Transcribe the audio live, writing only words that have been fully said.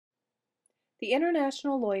The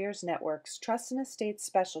International Lawyers Network's Trust and Estates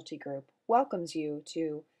Specialty Group welcomes you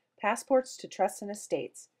to Passports to Trust and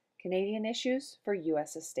Estates, Canadian Issues for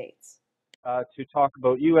U.S. Estates. To talk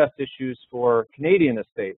about U.S. issues for Canadian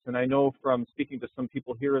estates. And I know from speaking to some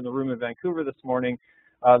people here in the room in Vancouver this morning,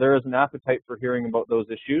 there is an appetite for hearing about those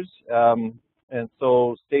issues. And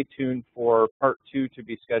so stay tuned for part 2 to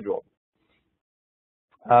be scheduled.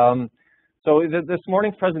 So this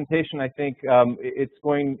morning's presentation, I think it's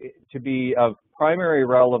going to be of primary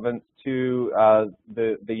relevance to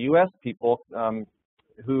the U.S. people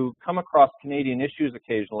who come across Canadian issues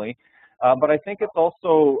occasionally. But I think it's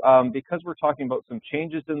also because we're talking about some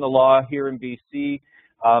changes in the law here in BC,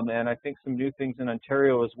 and I think some new things in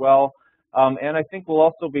Ontario as well. And I think we'll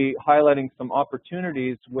also be highlighting some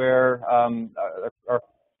opportunities where our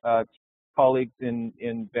colleagues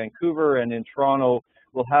in Vancouver and in Toronto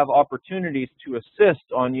will have opportunities to assist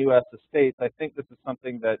on U.S. estates. I think this is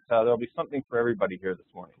something that there'll be something for everybody here this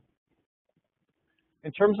morning.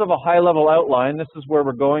 In terms of a high-level outline, this is where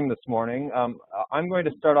we're going this morning. I'm going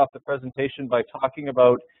to start off the presentation by talking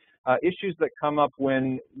about issues that come up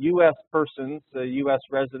when U.S. persons, U.S.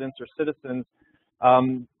 residents or citizens,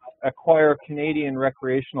 acquire Canadian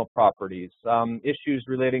recreational properties, issues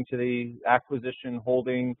relating to the acquisition,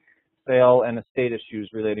 holding, sale, and estate issues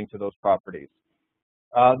relating to those properties.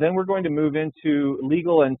 Then we're going to move into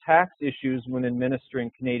legal and tax issues when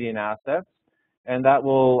administering Canadian assets. And that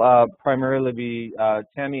will primarily be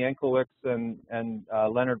Tammy Enkelwicz and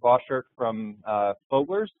Leonard Boschert from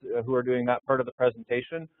Fogler, who are doing that part of the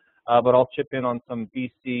presentation. But I'll chip in on some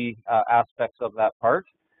BC aspects of that part.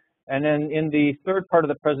 And then in the third part of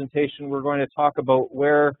the presentation, we're going to talk about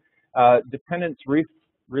where dependents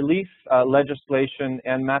relief legislation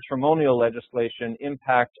and matrimonial legislation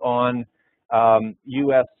impact on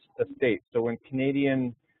U.S. estates. So when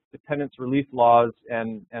Canadian dependents relief laws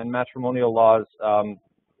and matrimonial laws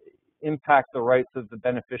impact the rights of the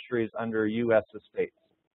beneficiaries under U.S. estates.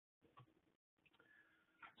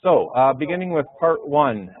 So beginning with part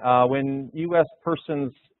 1, when U.S.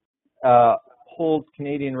 persons hold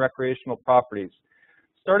Canadian recreational properties.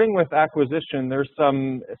 Starting with acquisition, there's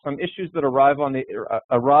some issues that arise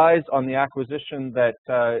on the acquisition that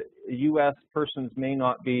U.S. persons may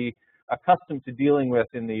not be accustomed to dealing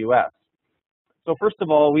with in the U.S. So first of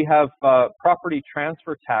all, we have property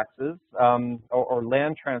transfer taxes or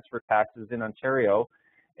land transfer taxes in Ontario,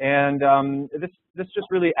 and this just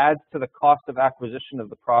really adds to the cost of acquisition of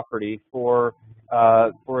the property for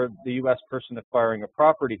the U.S. person acquiring a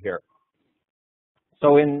property here.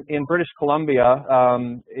 So in British Columbia,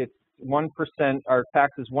 it's 1%. Our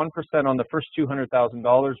tax is 1% on the first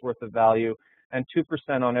 $200,000 worth of value, and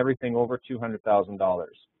 2% on everything over $200,000.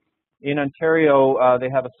 In Ontario, they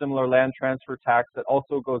have a similar land transfer tax that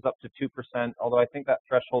also goes up to 2%, although I think that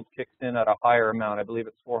threshold kicks in at a higher amount. I believe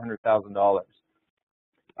it's $400,000.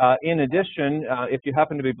 In addition, if you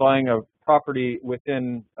happen to be buying a property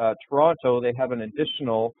within Toronto, they have an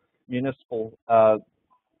additional municipal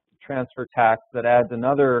transfer tax that adds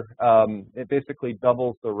another, it basically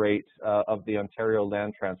doubles the rate of the Ontario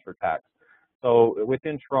land transfer tax. So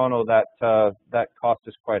within Toronto, that cost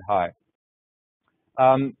is quite high.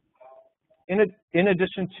 In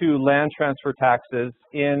addition to land transfer taxes,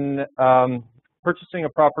 in purchasing a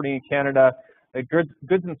property in Canada, a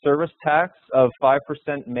goods and service tax of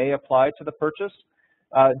 5% may apply to the purchase.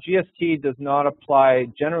 GST does not apply,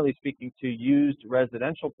 generally speaking, to used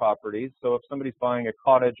residential properties. So if somebody's buying a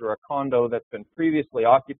cottage or a condo that's been previously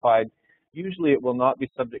occupied, usually it will not be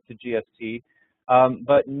subject to GST.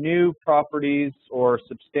 But new properties or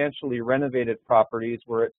substantially renovated properties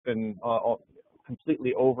where it's been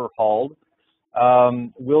completely overhauled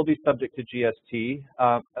will be subject to GST.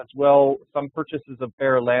 As well, some purchases of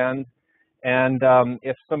bare land, and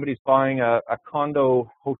if somebody's buying a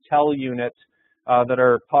condo hotel unit that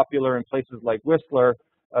are popular in places like Whistler,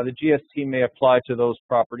 the GST may apply to those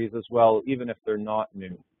properties as well, even if they're not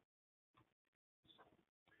new.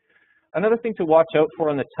 Another thing to watch out for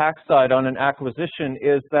on the tax side on an acquisition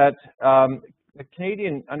is that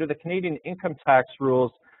under the Canadian income tax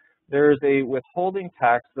rules, there is a withholding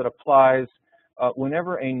tax that applies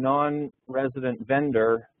whenever a non-resident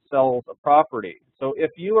vendor sells a property. So if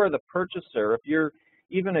you are the purchaser, if you're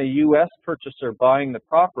even a U.S. purchaser buying the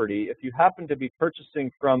property, if you happen to be purchasing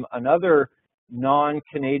from another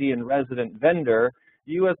non-Canadian resident vendor,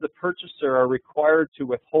 you as the purchaser are required to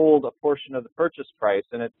withhold a portion of the purchase price,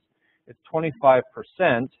 and it's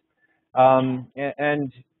 25%.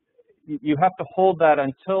 And you have to hold that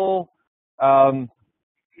until the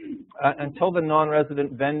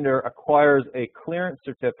non-resident vendor acquires a clearance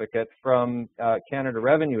certificate from Canada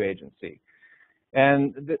Revenue Agency.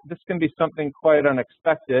 And this can be something quite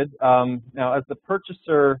unexpected. Now, as the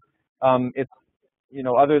purchaser, it's,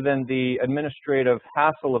 other than the administrative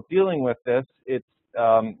hassle of dealing with this, it's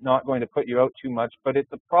not going to put you out too much. But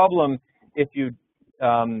it's a problem if you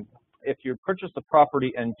purchase a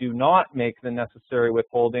property and do not make the necessary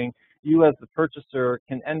withholding. You, as the purchaser,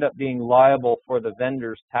 can end up being liable for the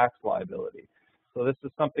vendor's tax liability. So this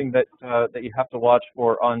is something that that you have to watch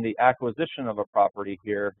for on the acquisition of a property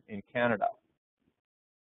here in Canada.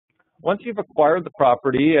 Once you've acquired the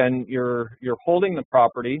property and you're holding the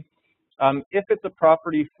property, if it's a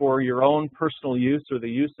property for your own personal use or the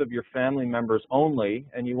use of your family members only,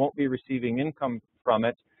 and you won't be receiving income from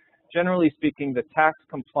it, generally speaking, the tax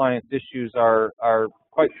compliance issues are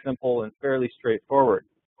quite simple and fairly straightforward.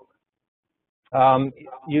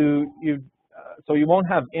 So you won't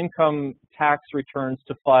have income tax returns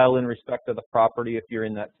to file in respect of the property if you're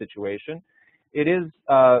in that situation. It is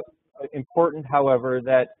important, however,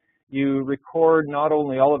 that you record not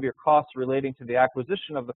only all of your costs relating to the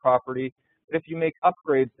acquisition of the property, but if you make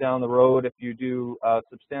upgrades down the road, if you do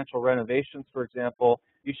substantial renovations, for example,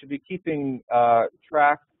 you should be keeping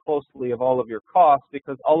track closely of all of your costs,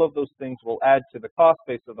 because all of those things will add to the cost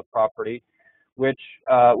base of the property, which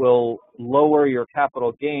will lower your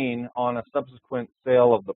capital gain on a subsequent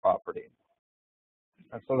sale of the property.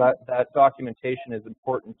 And so that documentation is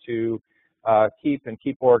important to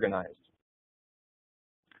keep organized.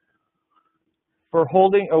 For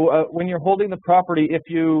holding, when you're holding the property, if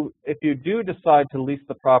you do decide to lease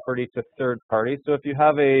the property to third parties, so if you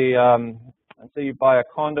have let's say you buy a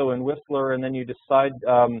condo in Whistler and then you decide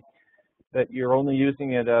that you're only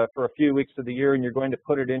using it for a few weeks of the year and you're going to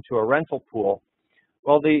put it into a rental pool,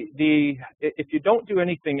 well, if you don't do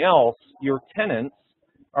anything else, your tenants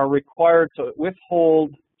are required to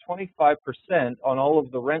withhold 25% on all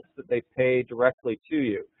of the rents that they pay directly to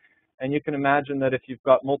you. And you can imagine that if you've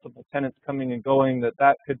got multiple tenants coming and going,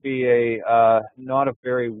 that could be not a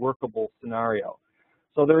very workable scenario.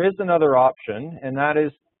 So there is another option, and that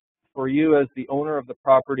is for you as the owner of the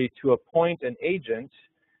property to appoint an agent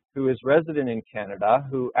who is resident in Canada,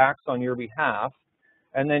 who acts on your behalf,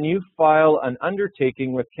 and then you file an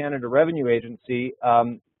undertaking with Canada Revenue Agency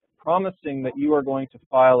promising that you are going to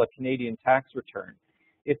file a Canadian tax return.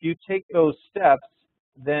 If you take those steps,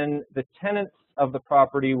 then the tenants of the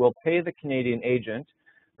property will pay the Canadian agent.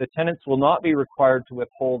 The tenants will not be required to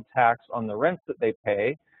withhold tax on the rents that they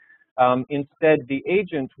pay. Instead, the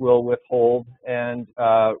agent will withhold and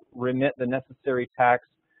remit the necessary tax,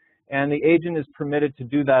 and the agent is permitted to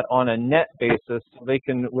do that on a net basis, so they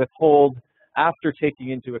can withhold after taking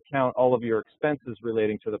into account all of your expenses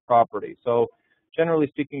relating to the property. So generally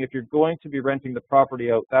speaking, if you're going to be renting the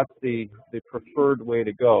property out, that's the preferred way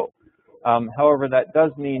to go. However, that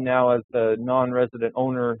does mean now, as the non-resident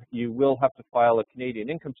owner, you will have to file a Canadian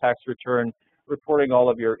income tax return reporting all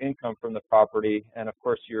of your income from the property, and of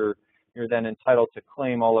course you're then entitled to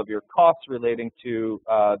claim all of your costs relating to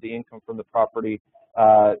the income from the property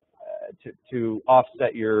to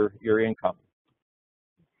offset your income.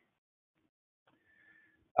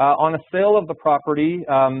 On a sale of the property,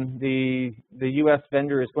 the U.S.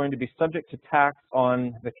 vendor is going to be subject to tax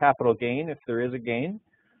on the capital gain if there is a gain.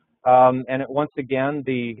 And once again,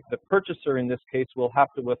 the purchaser in this case will have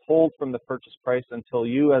to withhold from the purchase price until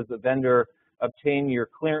you, as the vendor, obtain your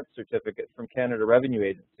clearance certificate from Canada Revenue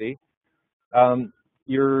Agency.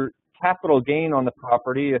 Your capital gain on the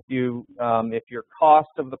property, if your cost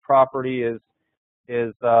of the property is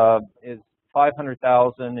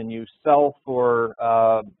 $500,000 and you sell for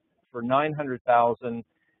 $900,000,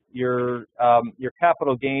 your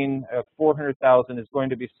capital gain of $400,000 is going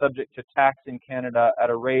to be subject to tax in Canada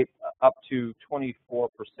at a rate up to 24%.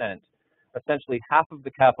 Essentially, half of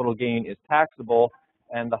the capital gain is taxable,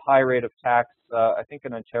 and the high rate of tax, I think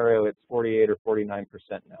in Ontario, it's 48 or 49%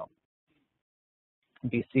 now. In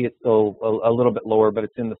BC, it's still a little bit lower, but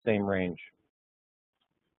it's in the same range.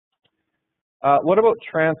 What about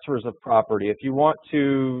transfers of property? If you want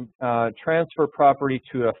to transfer property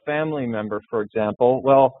to a family member, for example,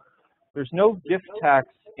 well, there's no gift tax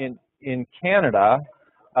in Canada.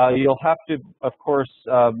 You'll have to, of course,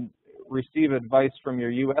 receive advice from your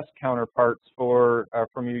U.S. counterparts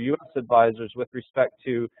from your U.S. advisors with respect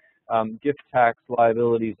to gift tax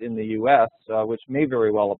liabilities in the U.S., which may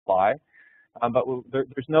very well apply. But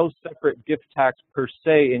there's no separate gift tax per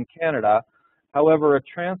se in Canada. However, a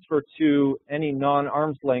transfer to any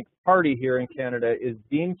non-arm's length party here in Canada is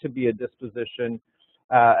deemed to be a disposition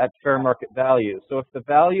at fair market value. So if the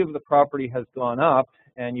value of the property has gone up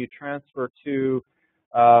and you transfer to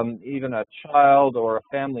even a child or a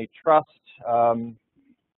family trust,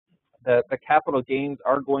 the capital gains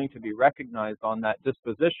are going to be recognized on that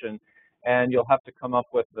disposition, and you'll have to come up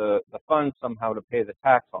with the funds somehow to pay the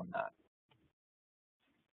tax on that.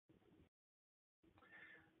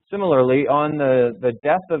 Similarly, on the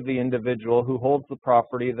death of the individual who holds the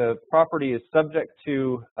property is subject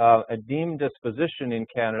to a deemed disposition in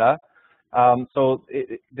Canada.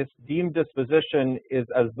 This deemed disposition is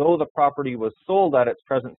as though the property was sold at its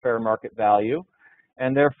present fair market value,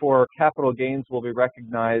 and therefore capital gains will be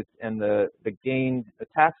recognized, and the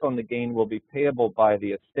tax on the gain will be payable by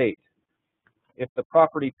the estate. If the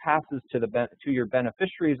property passes to your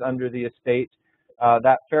beneficiaries under the estate,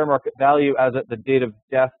 that fair market value as at the date of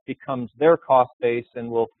death becomes their cost base and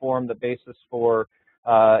will form the basis for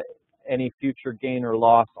any future gain or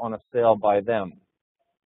loss on a sale by them.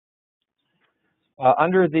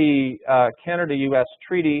 Under the Canada-US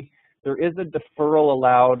Treaty, there is a deferral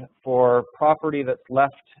allowed for property that's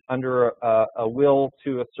left under a will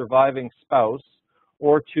to a surviving spouse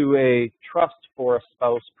or to a trust for a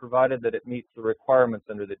spouse, provided that it meets the requirements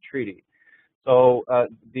under the treaty. So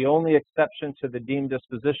the only exception to the deemed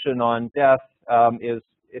disposition on death is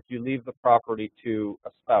if you leave the property to a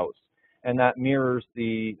spouse, and that mirrors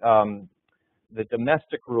the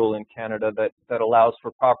domestic rule in Canada that allows for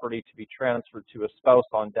property to be transferred to a spouse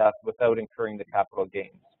on death without incurring the capital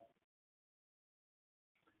gains.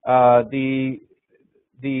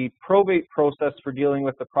 The probate process for dealing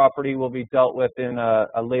with the property will be dealt with in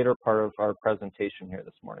a later part of our presentation here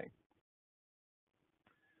this morning.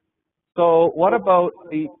 So what about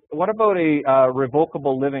a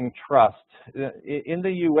revocable living trust? In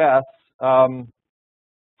the U.S.,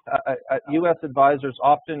 U.S. advisors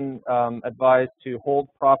often advise to hold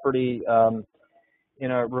property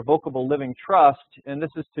in a revocable living trust, and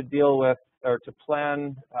this is to deal with or to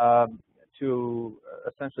plan to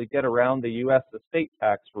essentially get around the U.S. estate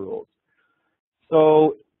tax rules.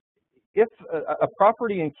 So if a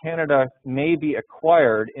property in Canada may be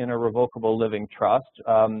acquired in a revocable living trust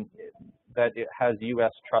that it has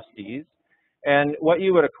U.S. trustees, and what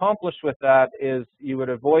you would accomplish with that is you would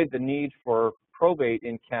avoid the need for probate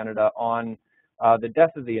in Canada on the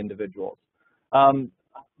death of the individuals.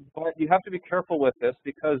 But you have to be careful with this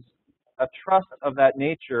because a trust of that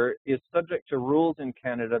nature is subject to rules in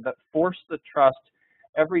Canada that force the trust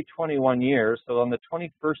every 21 years. So on the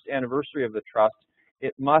 21st anniversary of the trust,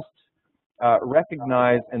 it must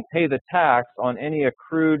recognize and pay the tax on any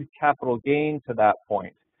accrued capital gain to that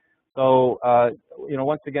point. So,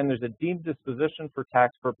 once again, there's a deemed disposition for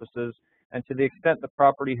tax purposes, and to the extent the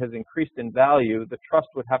property has increased in value, the trust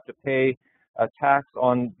would have to pay a tax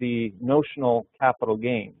on the notional capital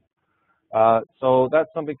gain. So that's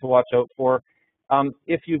something to watch out for.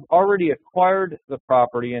 If you've already acquired the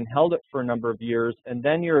property and held it for a number of years, and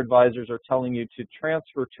then your advisors are telling you to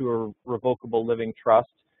transfer to a revocable living trust,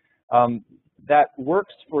 that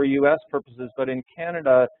works for U.S. purposes, but in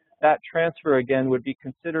Canada, that transfer again would be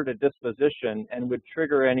considered a disposition and would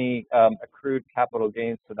trigger any accrued capital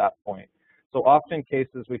gains to that point. So often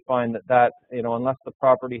cases we find that unless the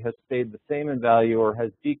property has stayed the same in value or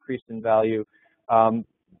has decreased in value,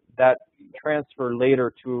 that transfer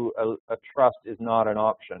later to a trust is not an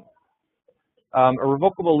option. A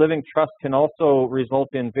revocable living trust can also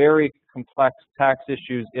result in very complex tax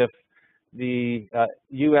issues if the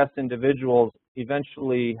U.S. individuals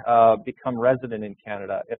eventually become resident in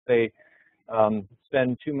Canada. If they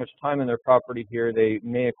spend too much time in their property here, they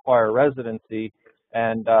may acquire residency,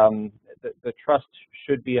 and the trust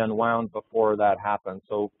should be unwound before that happens.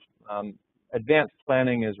 So advanced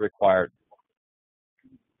planning is required.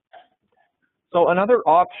 So another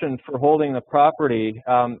option for holding the property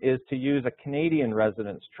is to use a Canadian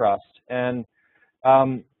residence trust, and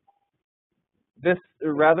this,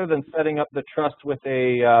 rather than setting up the trust with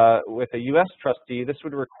a U.S. trustee, this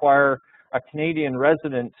would require a Canadian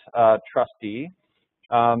resident trustee,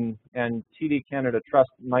 and TD Canada Trust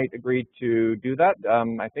might agree to do that,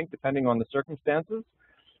 I think, depending on the circumstances.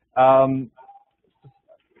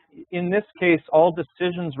 In this case, all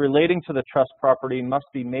decisions relating to the trust property must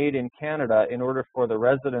be made in Canada in order for the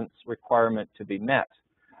residence requirement to be met.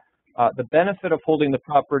 The benefit of holding the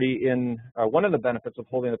property in, one of the benefits of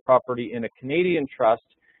holding the property in a Canadian trust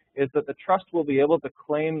is that the trust will be able to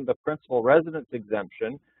claim the principal residence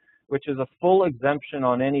exemption, which is a full exemption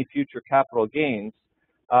on any future capital gains.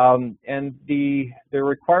 And the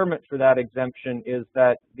requirement for that exemption is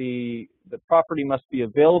that the property must be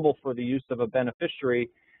available for the use of a beneficiary,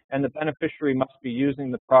 and the beneficiary must be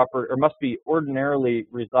using the property, or must be ordinarily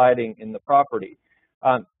residing in the property.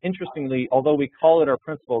 Interestingly, although we call it our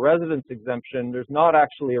principal residence exemption, there's not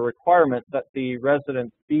actually a requirement that the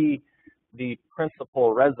residence be the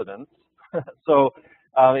principal residence. So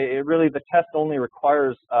The test only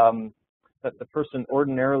requires that the person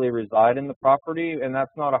ordinarily reside in the property, and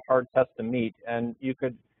that's not a hard test to meet. And you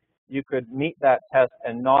could meet that test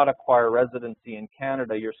and not acquire residency in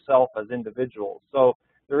Canada yourself as individuals. So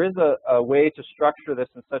there is a way to structure this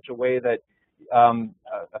in such a way that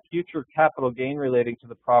a future capital gain relating to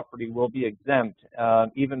the property will be exempt,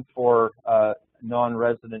 even for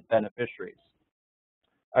non-resident beneficiaries.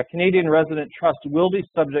 A Canadian resident trust will be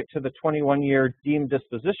subject to the 21-year deemed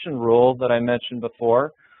disposition rule that I mentioned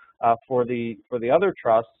before for the other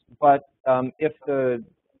trusts, but if the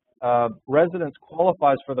residence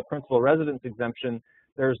qualifies for the principal residence exemption,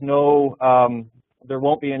 there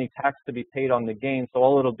won't be any tax to be paid on the gain, so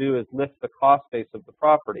all it'll do is lift the cost base of the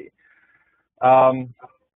property. The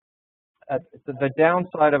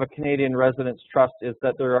downside of a Canadian residence trust is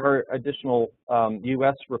that there are additional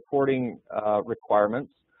U.S. reporting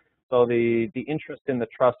requirements. So the interest in the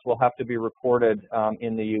trust will have to be reported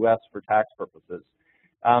in the U.S. for tax purposes.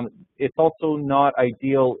 It's also not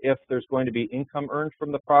ideal if there's going to be income earned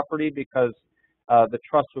from the property, because the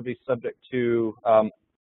trust would be subject to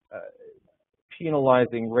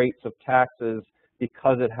penalizing rates of taxes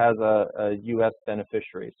because it has a U.S.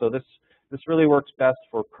 beneficiary. So this really works best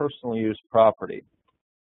for personal use property.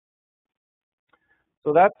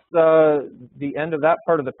 So that's the end of that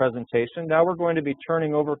part of the presentation. Now we're going to be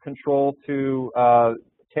turning over control to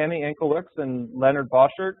Tammy Enkelwicks and Leonard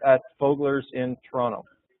Boschert at Fogler's in Toronto.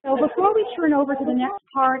 So before we turn over to the next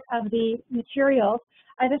part of the materials,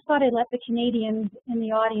 I just thought I'd let the Canadians in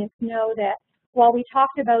the audience know that while we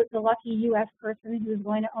talked about the lucky U.S. person who's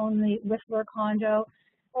going to own the Whistler condo,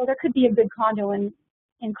 well, there could be a good condo in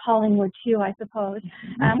Collingwood too, I suppose,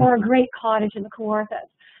 or a great cottage in the Kawarthas.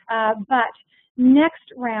 But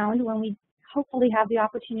next round, when we hopefully have the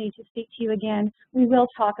opportunity to speak to you again, we will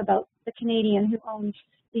talk about the Canadian who owns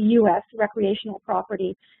the U.S. recreational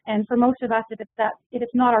property. And for most of us, if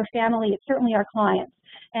it's not our family, it's certainly our clients.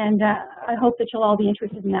 And I hope that you'll all be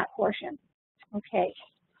interested in that portion. Okay.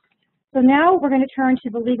 So now we're going to turn to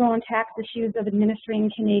the legal and tax issues of administering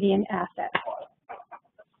Canadian assets.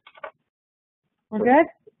 We're good?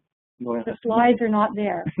 The slides are not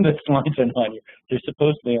there. The slides are not here. They're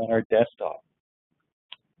supposed to be on our desktop.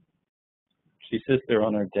 She says they're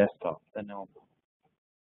on our desktop. I know.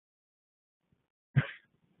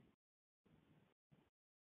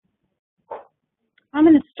 I'm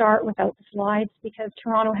going to start without the slides because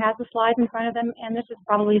Toronto has the slides in front of them, and this is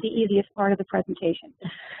probably the easiest part of the presentation.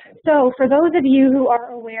 So for those of you who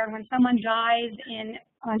are aware, when someone dies in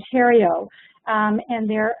Ontario and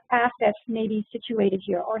their assets may be situated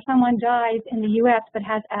here, or someone dies in the U.S. but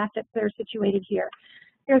has assets that are situated here,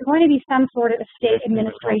 there's going to be some sort of estate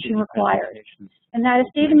administration required. And that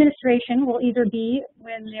estate administration will either be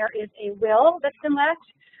when there is a will that's been left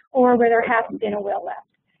or where there hasn't been a will left.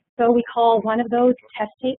 So we call one of those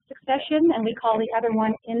testate succession, and we call the other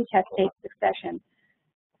one intestate succession.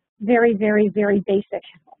 Very, very, very basic.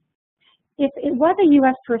 If it was a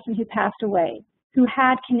U.S. person who passed away, who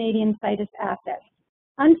had Canadian situs assets,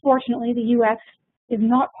 unfortunately, the U.S. is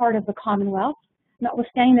not part of the Commonwealth,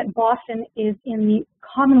 notwithstanding that Boston is in the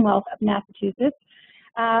Commonwealth of Massachusetts.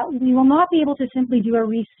 We will not be able to simply do a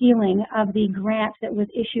resealing of the grant that was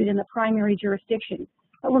issued in the primary jurisdiction,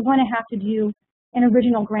 but we're going to have to do an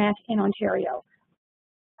original grant in Ontario.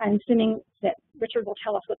 I'm assuming that Richard will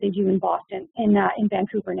tell us what they do in Boston, in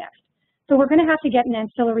Vancouver next. So we're going to have to get an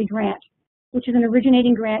ancillary grant, which is an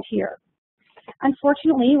originating grant here.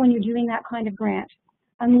 Unfortunately, when you're doing that kind of grant,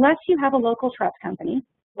 unless you have a local trust company,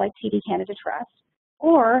 like TD Canada Trust,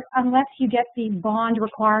 or unless you get the bond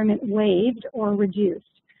requirement waived or reduced,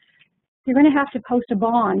 you're going to have to post a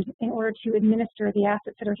bond in order to administer the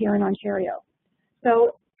assets that are here in Ontario.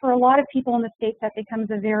 So for a lot of people in the States, that becomes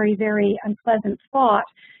a very, very unpleasant spot,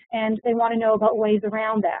 and they want to know about ways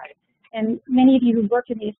around that. And many of you who work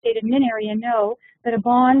in the estate admin area know that a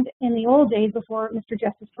bond in the old days before Mr.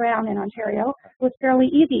 Justice Brown in Ontario was fairly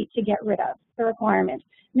easy to get rid of, the requirement.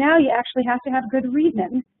 Now you actually have to have good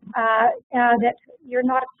reason that you're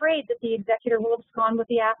not afraid that the executor will abscond with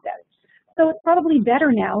the assets. So it's probably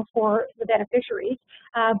better now for the beneficiaries,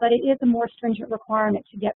 but it is a more stringent requirement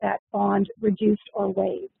to get that bond reduced or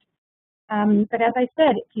waived. But as I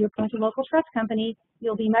said, if you appoint a local trust company,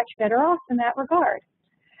 you'll be much better off in that regard.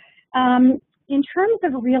 In terms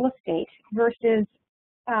of real estate versus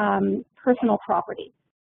personal property,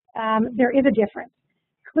 there is a difference.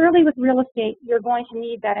 Clearly with real estate, you're going to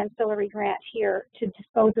need that ancillary grant here to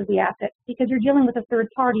dispose of the assets because you're dealing with a third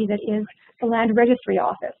party that is the land registry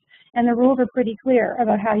office. And the rules are pretty clear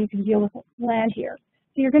about how you can deal with land here.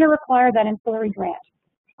 So you're going to require that ancillary grant.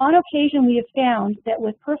 On occasion, we have found that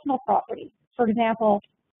with personal property, for example,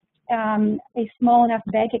 a small enough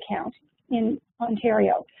bank account in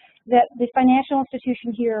Ontario, that the financial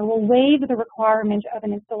institution here will waive the requirement of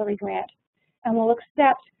an ancillary grant and will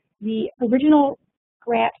accept the original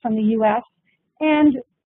grant from the U.S. and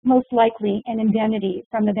most likely an indemnity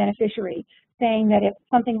from the beneficiary, saying that if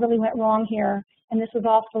something really went wrong here and this was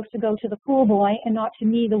all supposed to go to the pool boy and not to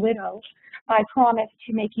me, the widow, I promise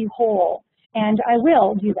to make you whole, and I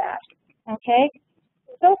will do that, okay?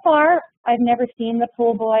 So far, I've never seen the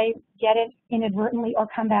pool boy get it inadvertently or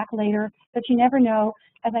come back later, but you never know.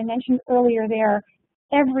 As I mentioned earlier there,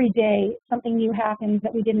 every day something new happens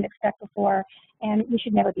that we didn't expect before, and we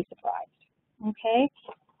should never be surprised, okay?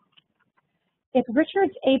 If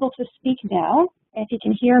Richard's able to speak now, if he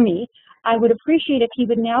can hear me, I would appreciate if he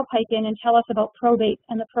would now pipe in and tell us about probate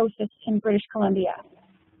and the process in British Columbia.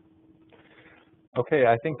 Okay,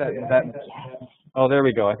 I think that oh, there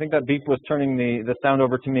we go. I think that beep was turning the sound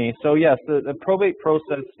over to me. So yes, the probate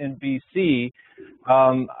process in BC,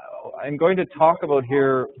 I'm going to talk about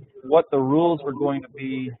here what the rules are going to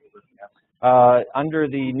be under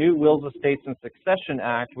the new Wills, Estates and Succession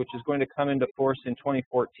Act, which is going to come into force in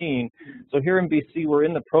 2014. So here in BC, we're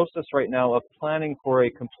in the process right now of planning for a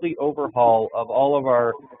complete overhaul of all of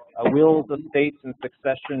our wills, estates, and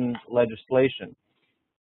succession legislation.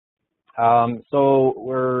 So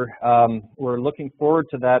we're looking forward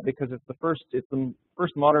to that because it's the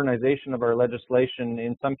first modernization of our legislation.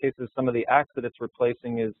 In some cases, some of the acts that it's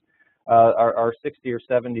replacing are 60 or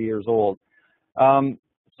 70 years old.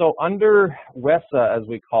 So under WESA, as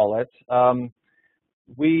we call it, one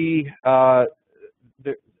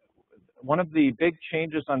of the big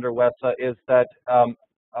changes under WESA is that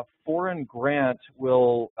a foreign grant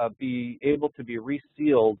will be able to be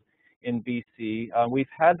resealed in BC. We've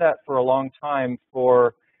had that for a long time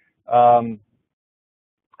for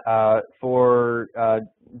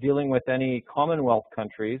dealing with any Commonwealth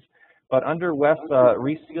countries, but under WESA,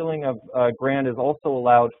 resealing of a grant is also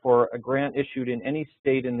allowed for a grant issued in any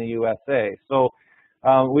state in the USA. So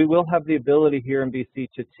we will have the ability here in BC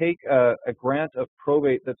to take a grant of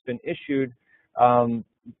probate that's been issued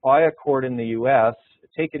by a court in the US,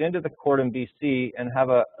 take it into the court in BC, and have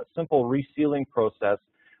a simple resealing process,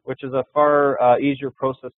 which is a far easier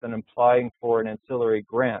process than applying for an ancillary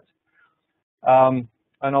grant. An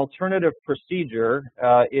alternative procedure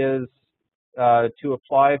is to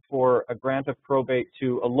apply for a grant of probate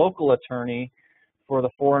to a local attorney for the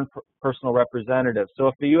foreign personal representative. So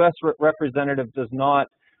if the U.S. representative does not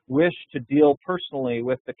wish to deal personally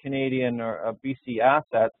with the Canadian or BC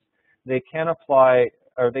assets, they can apply,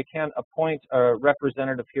 or they can appoint a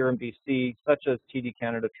representative here in BC, such as TD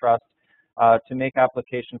Canada Trust, to make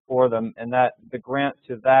application for them, and that the grant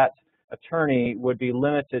to that attorney would be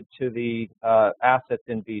limited to the assets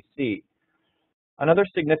in BC. Another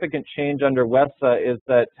significant change under WESA is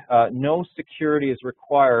that no security is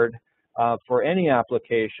required for any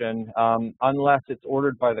application unless it's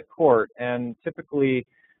ordered by the court, and typically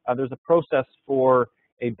there's a process for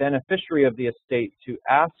a beneficiary of the estate to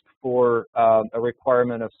ask for a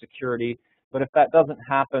requirement of security. But if that doesn't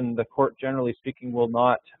happen, the court, generally speaking, will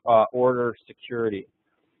not order security.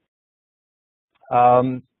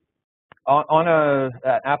 On an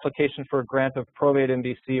application for a grant of probate in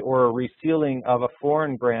BC or a resealing of a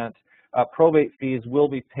foreign grant, probate fees will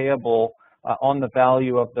be payable on the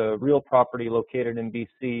value of the real property located in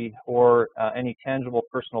BC or any tangible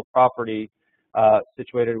personal property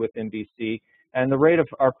situated within BC. And the rate of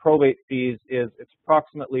our probate fees is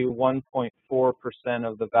approximately 1.4%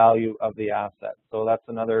 of the value of the asset. So that's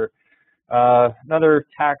another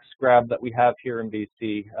tax grab that we have here in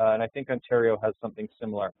BC, and I think Ontario has something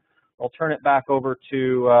similar. I'll turn it back over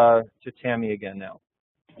to Tammy again now.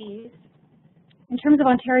 Fees. In terms of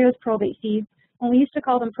Ontario's probate fees, when we used to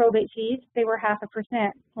call them probate fees, they were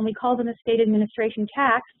 0.5%. When we called them a state administration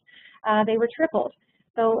tax, they were tripled.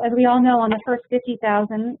 So as we all know, on the first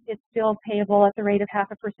 $50,000, it's still payable at the rate of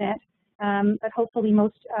 0.5%. But hopefully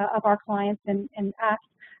most of our clients and us,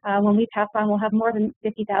 when we pass on, will have more than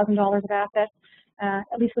 $50,000 of assets,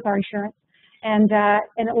 at least with our insurance, and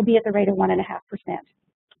it will be at the rate of 1.5%.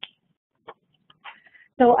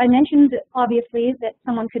 So I mentioned, obviously, that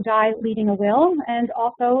someone could die leaving a will, and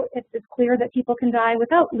also it's clear that people can die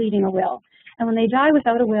without leaving a will. And when they die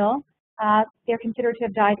without a will, they're considered to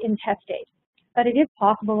have died intestate. But it is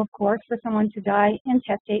possible, of course, for someone to die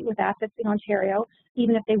intestate with assets in Ontario,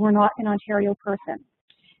 even if they were not an Ontario person.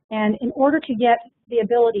 And in order to get the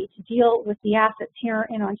ability to deal with the assets here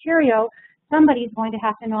in Ontario, somebody's going to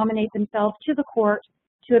have to nominate themselves to the court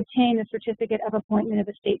to obtain the certificate of appointment of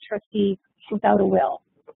a state trustee without a will,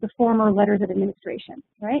 the former letters of administration,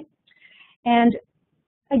 right? And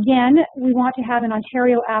Again, we want to have an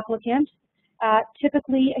Ontario applicant.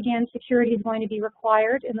 Typically, again, security is going to be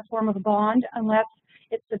required in the form of a bond unless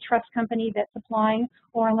it's the trust company that's applying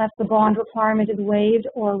or unless the bond requirement is waived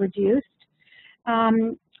or reduced.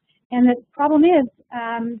 And the problem is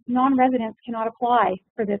non-residents cannot apply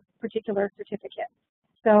for this particular certificate.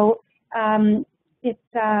 So it's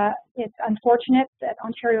unfortunate that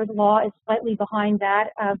Ontario's law is slightly behind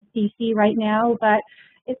that of BC right now, but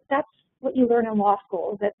that's what you learn in law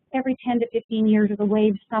school, that every 10 to 15 years is a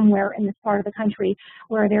wave somewhere in this part of the country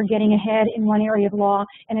where they're getting ahead in one area of law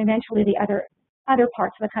and eventually the other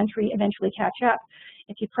parts of the country eventually catch up.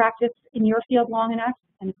 If you practice in your field long enough,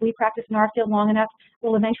 and if we practice in our field long enough,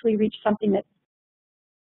 we'll eventually reach something that's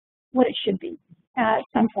what it should be at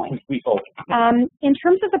some point. We hope. In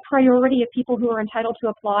terms of the priority of people who are entitled to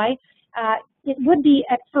apply, it would be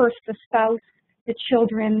at first the spouse, the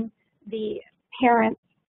children, the parents,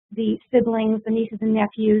 the siblings, the nieces and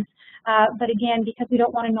nephews. But again, because we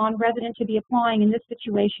don't want a non-resident to be applying in this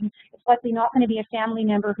situation, it's likely not going to be a family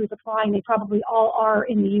member who's applying. They probably all are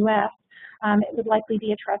in the U.S. It would likely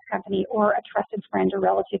be a trust company or a trusted friend or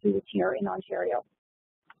relative who is here in Ontario.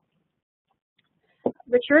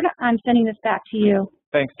 Richard, I'm sending this back to you.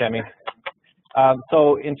 Thanks, Tammy.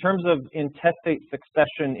 So in terms of intestate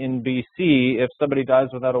succession in BC, if somebody dies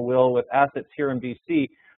without a will with assets here in BC,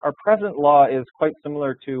 our present law is quite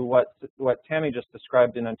similar to what Tammy just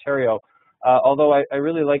described in Ontario. Although I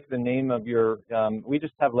really like the name of your, we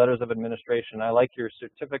just have letters of administration. I like your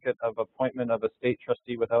certificate of appointment of a state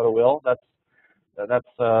trustee without a will. That's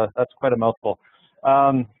quite a mouthful.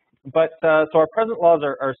 So our present laws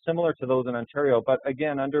are similar to those in Ontario, but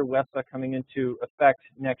again, under WESA coming into effect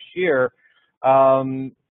next year,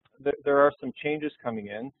 there are some changes coming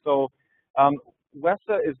in. So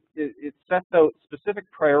WESA it sets out specific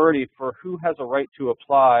priority for who has a right to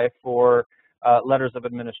apply for letters of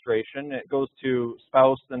administration. It goes to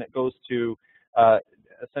spouse, and it goes to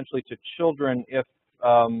essentially to children if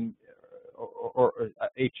or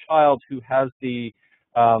a child who has the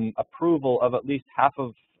approval of at least half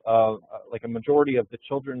of like a majority of the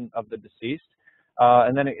children of the deceased,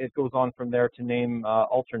 and then it goes on from there to name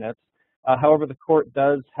alternates. However, the court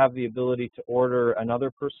does have the ability to order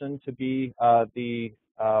another person to be the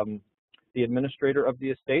administrator of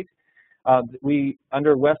the estate.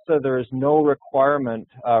 Under WESA, there is no requirement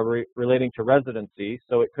relating to residency,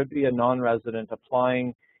 so it could be a non-resident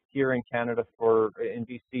applying here in Canada in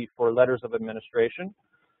BC for letters of administration.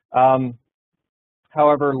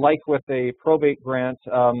 However, like with a probate grant,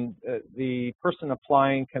 the person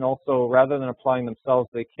applying can also, rather than applying themselves,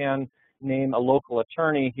 they can name a local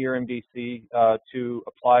attorney here in BC to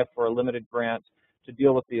apply for a limited grant to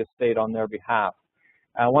deal with the estate on their behalf.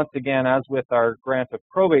 Once again, as with our grant of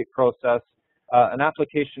probate process, an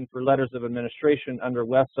application for letters of administration under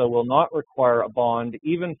WESA will not require a bond,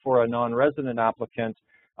 even for a non-resident applicant,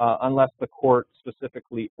 unless the court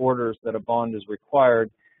specifically orders that a bond is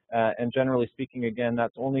required. And generally speaking, again,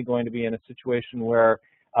 that's only going to be in a situation where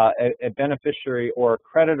a beneficiary or a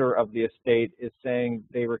creditor of the estate is saying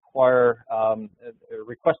they require,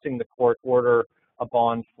 requesting the court order a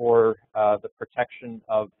bond for the protection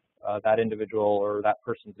of that individual or that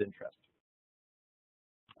person's interest.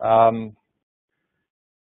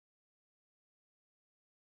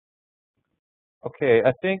 Okay,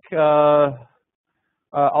 I think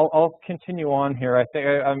I'll continue on here. I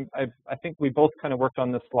think we both kind of worked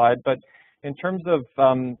on this slide, but in terms of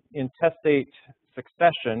intestate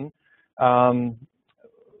succession,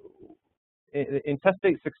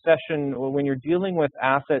 when you're dealing with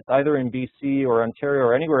assets either in BC or Ontario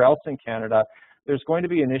or anywhere else in Canada, there's going to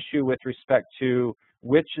be an issue with respect to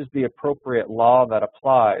which is the appropriate law that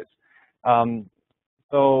applies.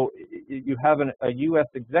 So you have a U.S.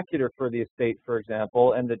 executor for the estate, for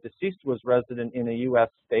example, and the deceased was resident in a U.S.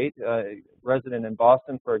 state, resident in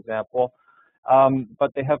Boston, for example,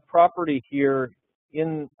 but they have property here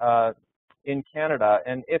in Canada.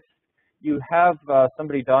 And if you have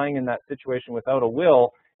somebody dying in that situation without a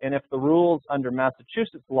will, and if the rules under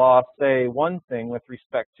Massachusetts law say one thing with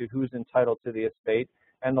respect to who's entitled to the estate,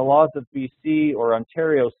 and the laws of BC or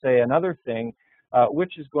Ontario say another thing,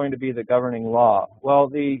 which is going to be the governing law? Well,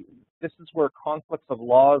 this is where conflicts of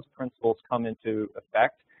laws principles come into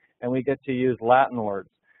effect, and we get to use Latin words.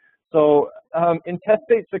 So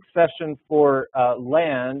intestate succession for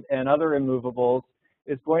land and other immovables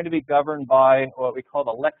is going to be governed by what we call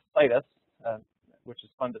the lex situs, which is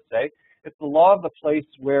fun to say. It's the law of the place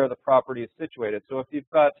where the property is situated. So if you've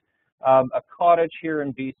got a cottage here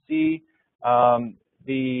in BC,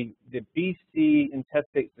 the BC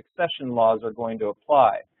intestate succession laws are going to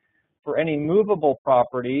apply. For any movable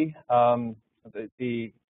property,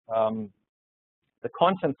 the the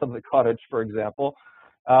contents of the cottage, for example,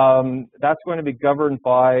 that's going to be governed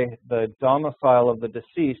by the domicile of the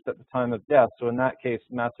deceased at the time of death. So in that case,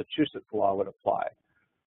 Massachusetts law would apply.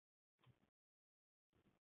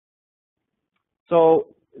 So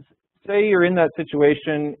say you're in that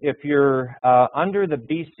situation, if you're under the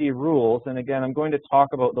BC rules, and again, I'm going to talk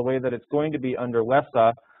about the way that it's going to be under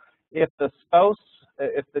WESA, if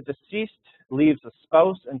the deceased leaves a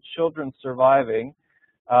spouse and children surviving,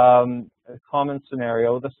 a common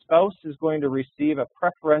scenario, the spouse is going to receive a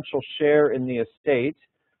preferential share in the estate,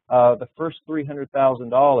 the first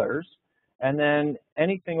 $300,000, and then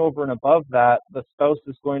anything over and above that, the spouse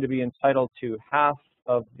is going to be entitled to half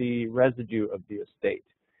of the residue of the estate.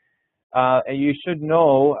 And you should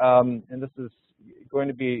know, and this is going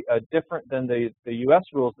to be different than the U.S.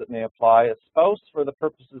 rules that may apply, a spouse for the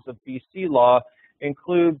purposes of BC law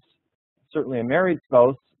includes certainly a married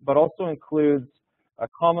spouse, but also includes a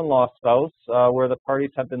common law spouse where the parties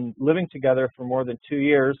have been living together for more than 2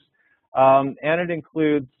 years, and it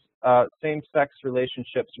includes same-sex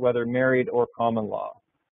relationships, whether married or common law.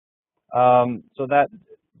 So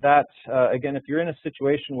that again, if you're in a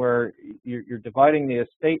situation where you're dividing the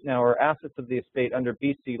estate now or assets of the estate under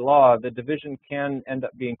BC law, the division can end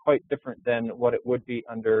up being quite different than what it would be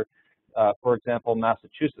under, for example,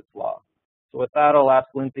 Massachusetts law. So with that, I'll ask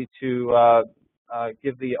Lindsay to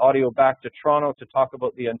give the audio back to Toronto to talk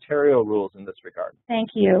about the Ontario rules in this regard. Thank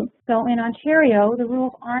you. So in Ontario, the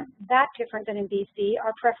rules aren't that different than in BC.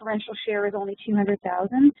 Our preferential share is only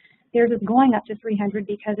 $200,000. Theirs is going up to $300,000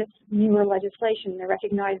 because it's newer legislation. They're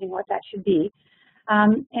recognizing what that should be.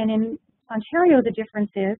 And in Ontario, the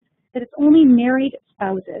difference is that it's only married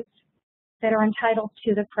spouses that are entitled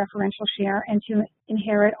to the preferential share and to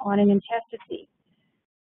inherit on an intestacy.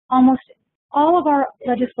 Almost all of our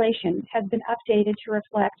legislation has been updated to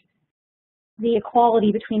reflect the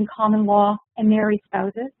equality between common law and married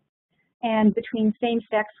spouses, and between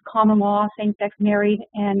same-sex common law, same-sex married,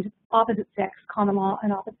 and opposite-sex common law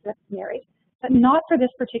and opposite-sex married, but not for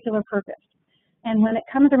this particular purpose. And when it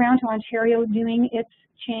comes around to Ontario doing its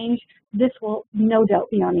change, this will no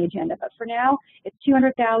doubt be on the agenda. But for now, it's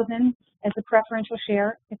 $200,000 as the preferential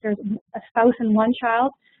share. If there's a spouse and one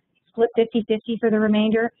child, split 50-50 for the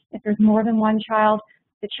remainder. If there's more than one child,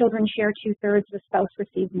 the children share 2/3, the spouse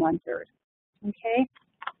receives 1/3. Okay?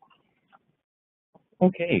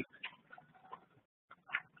 Okay.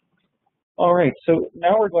 All right, so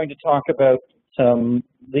now we're going to talk about some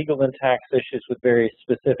legal and tax issues with very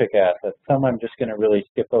specific assets. Some I'm just going to really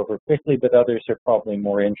skip over quickly, but others are probably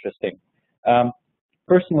more interesting.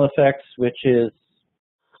 Personal effects, which is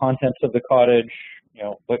contents of the cottage, you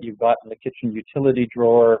know, what you've got in the kitchen utility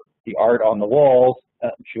drawer, the art on the walls,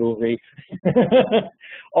 jewelry,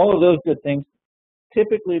 all of those good things.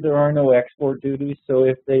 Typically, there are no export duties. So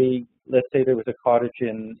if they, let's say there was a cottage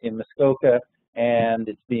in Muskoka and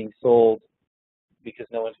it's being sold because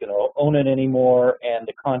no one's going to own it anymore and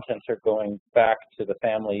the contents are going back to the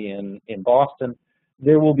family in Boston,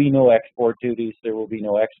 there will be no export duties, there will be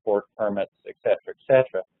no export permits, et cetera, et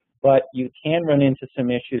cetera. But you can run into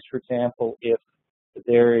some issues, for example, if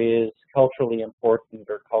there is culturally important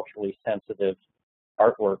or culturally sensitive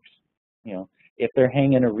artworks. You know, if they're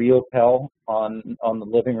hanging a real Pell on the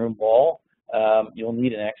living room wall, you'll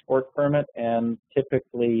need an export permit, and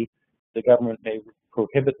typically the government may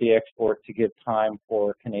prohibit the export to give time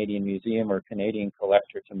for a Canadian museum or Canadian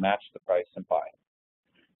collector to match the price and buy it.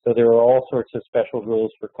 So there are all sorts of special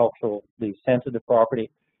rules for culturally sensitive property.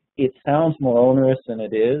 It sounds more onerous than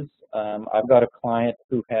it is. I've got a client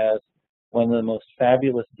who has one of the most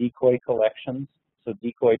fabulous decoy collections. So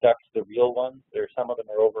decoy ducks, the real ones, some of them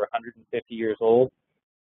are over 150 years old.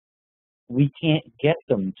 We can't get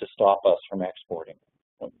them to stop us from exporting.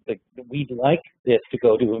 We'd like this to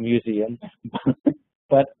go to a museum,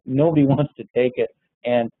 but nobody wants to take it.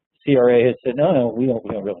 And CRA has said, no, we don't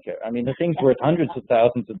really care. I mean, the thing's worth hundreds of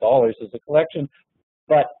thousands of dollars as a collection,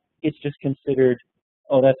 but it's just considered,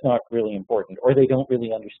 oh, that's not really important, or they don't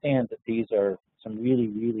really understand that these are some really,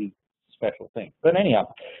 really special things. But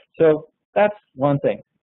anyhow, so that's one thing.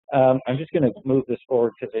 I'm just going to move this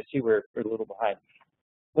forward because I see we're a little behind.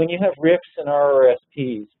 When you have RIFs and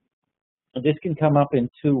RRSPs, this can come up in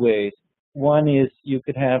two ways. One is you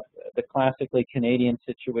could have the classically Canadian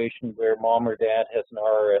situation where mom or dad has an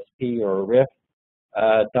RRSP or a RIF,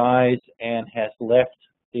 dies and has left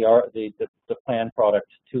the plan product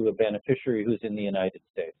to a beneficiary who's in the United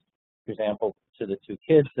States. For example, to the two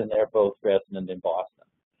kids, and they're both resident in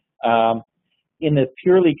Boston. In the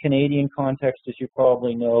purely Canadian context, as you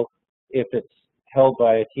probably know, if it's held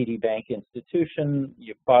by a TD Bank institution,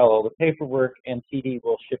 you file all the paperwork, and TD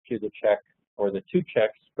will ship you the check or the two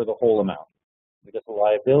checks for the whole amount, because the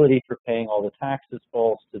liability for paying all the taxes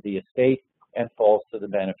falls to the estate and falls to the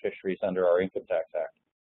beneficiaries under our Income Tax Act.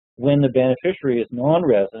 When the beneficiary is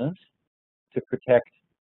non-resident, to protect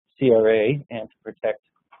CRA and to protect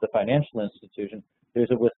the financial institution, there's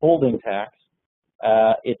a withholding tax.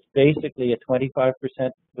 It's basically a 25%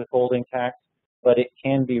 withholding tax, but it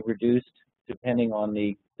can be reduced depending on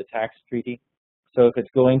the tax treaty. So if it's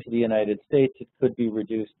going to the United States, it could be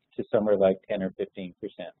reduced to somewhere like 10 or 15%.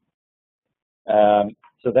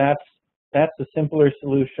 So that's a simpler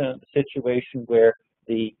situation where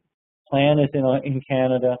the plan is in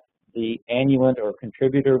Canada, the annuant or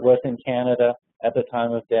contributor was in Canada at the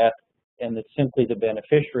time of death, and it's simply the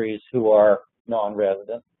beneficiaries who are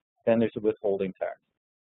non-resident. Then there's a withholding tax.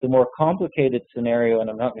 The more complicated scenario, and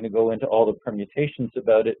I'm not going to go into all the permutations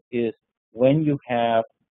about it, is when you have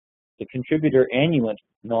the contributor annuant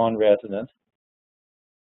non-resident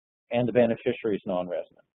and the beneficiaries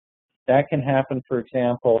non-resident. That can happen, for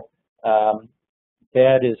example,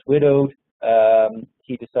 dad is widowed,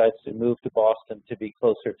 he decides to move to Boston to be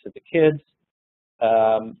closer to the kids.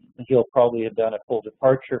 He'll probably have done a full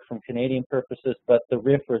departure from Canadian purposes, but the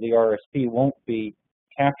RIF or the RSP won't be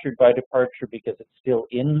captured by departure because it's still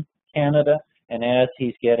in Canada, and as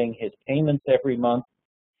he's getting his payments every month,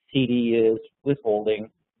 TD is withholding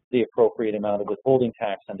the appropriate amount of withholding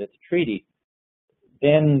tax under the treaty.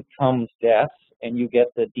 Then comes death, and you get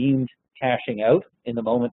the deemed cashing out in the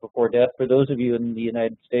moment before death. For those of you in the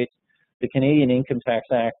United States, the Canadian Income Tax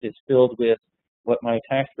Act is filled with what my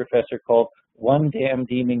tax professor called one damn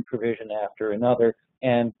deeming provision after another,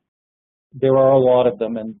 and there are a lot of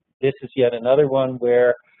them, and this is yet another one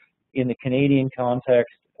where in the Canadian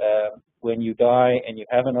context, when you die and you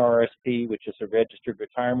have an RSP, which is a registered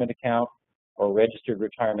retirement account or registered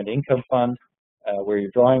retirement income fund, where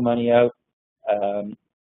you're drawing money out,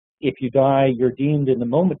 if you die, you're deemed in the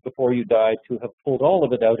moment before you die to have pulled all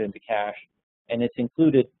of it out into cash, and it's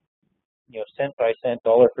included, cent by cent,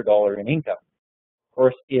 dollar for dollar in income. Of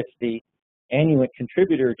course, if the annuant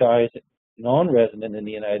contributor dies non-resident in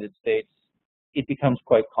the United States, it becomes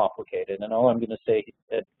quite complicated. And all I'm going to say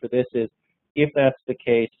for this is, if that's the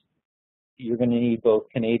case, you're going to need both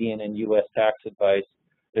Canadian and U.S. tax advice.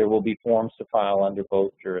 There will be forms to file under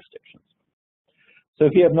both jurisdictions. So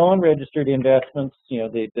if you have non-registered investments,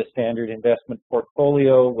 the standard investment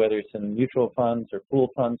portfolio, whether it's in mutual funds or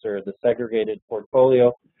pooled funds or the segregated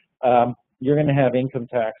portfolio, you're going to have income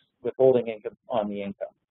tax, withholding income on the income.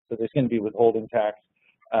 So there's going to be withholding tax.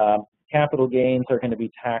 Capital gains are going to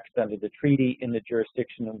be taxed under the treaty in the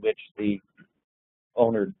jurisdiction in which the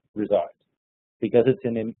owner resides. Because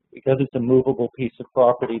it's a movable piece of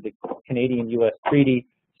property, the Canadian-U.S. treaty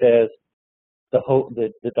says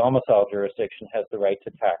the domicile jurisdiction has the right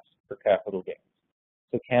to tax for capital gains.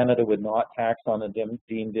 So Canada would not tax on a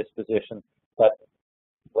deemed disposition, but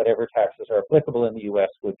whatever taxes are applicable in the U.S.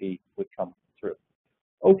 would come through.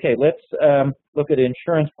 Okay, let's look at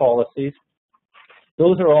insurance policies.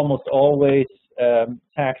 Those are almost always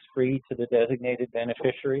tax-free to the designated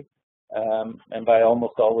beneficiary, and by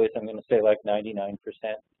almost always, I'm going to say like 99%.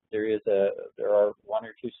 There are one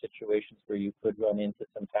or two situations where you could run into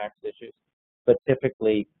some tax issues, but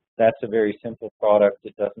typically that's a very simple product.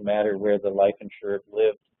 It doesn't matter where the life insured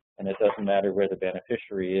lived, and it doesn't matter where the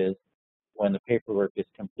beneficiary is. When the paperwork is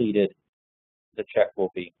completed, the check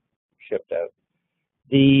will be shipped out.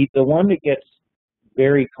 The one that gets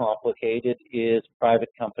very complicated is private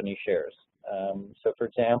company shares. So for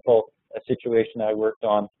example, a situation I worked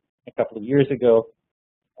on a couple of years ago,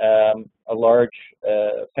 a large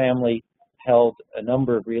family held a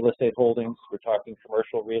number of real estate holdings. We're talking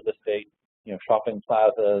commercial real estate, shopping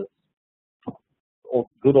plazas,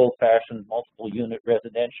 good old-fashioned multiple unit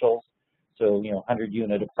residentials, so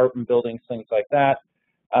 100-unit apartment buildings, things like that.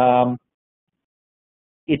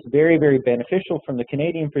 It's very, very beneficial from the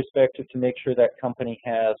Canadian perspective to make sure that company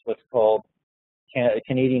has what's called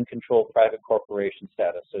Canadian-controlled private corporation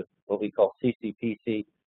status, so what we call CCPC.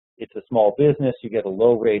 It's a small business, you get a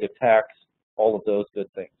low rate of tax, all of those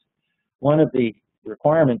good things. One of the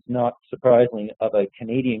requirements, not surprisingly, of a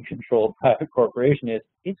Canadian-controlled private corporation is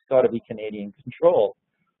it's got to be Canadian-controlled.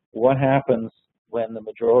 What happens when the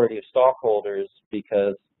majority of stockholders,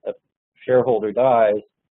 because a shareholder dies,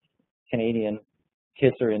 Canadian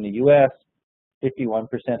kids are in the U.S., 51%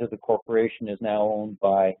 of the corporation is now owned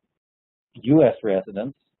by U.S.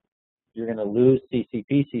 residents. You're going to lose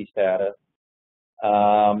CCPC status.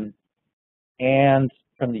 And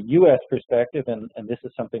from the U.S. perspective, and this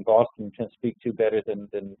is something Boston can speak to better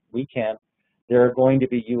than we can, there are going to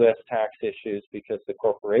be U.S. tax issues because the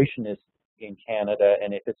corporation is in Canada,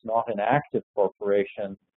 and if it's not an active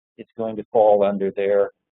corporation, it's going to fall under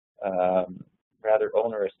their rather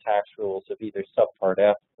onerous tax rules of either subpart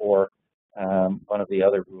F or one of the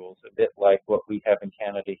other rules, a bit like what we have in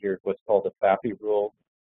Canada here, what's called a FAPI rule,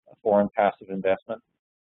 Foreign Passive Investment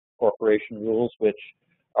Corporation rules, which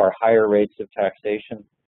are higher rates of taxation.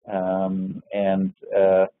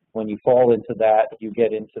 When you fall into that, you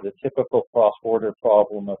get into the typical cross-border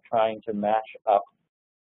problem of trying to match up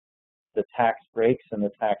the tax breaks and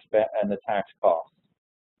the tax costs.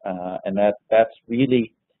 And that's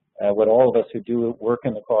really what all of us who do work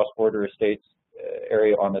in the cross-border estates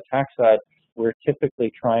area on the tax side, we're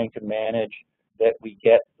typically trying to manage that we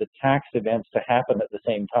get the tax events to happen at the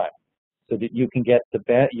same time, so that you can get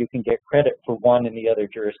credit for one in the other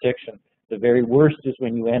jurisdiction. The very worst is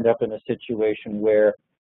when you end up in a situation where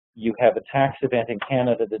you have a tax event in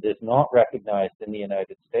Canada that is not recognized in the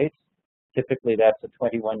United States. Typically, that's a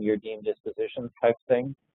 21-year deemed disposition type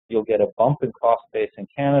thing. You'll get a bump in cost base in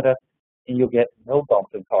Canada, and you'll get no bump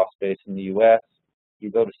in cost base in the U.S. You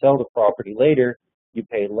go to sell the property later, you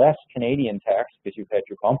pay less Canadian tax because you've had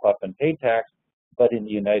your bump up and paid tax, but in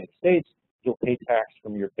the United States, you'll pay tax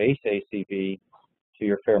from your base ACV to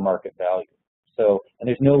your fair market value. So, and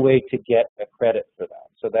there's no way to get a credit for that.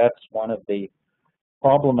 So that's one of the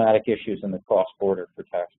problematic issues in the cross-border for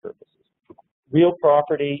tax purposes. Real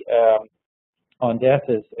property on death,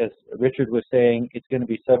 as Richard was saying, it's going to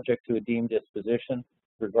be subject to a deemed disposition,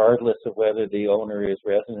 regardless of whether the owner is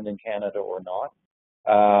resident in Canada or not.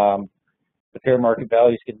 The fair market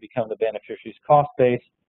value is going to become the beneficiary's cost base,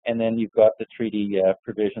 and then you've got the treaty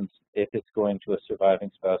provisions if it's going to a surviving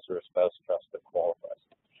spouse or a spouse trust that qualifies.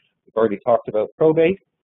 We've already talked about probate.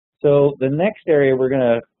 So the next area we're going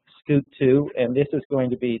to scoot to, and this is going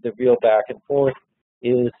to be the real back and forth,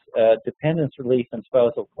 is dependence relief and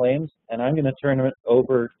spousal claims. And I'm going to turn it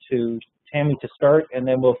over to Tammy to start, and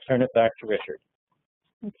then we'll turn it back to Richard.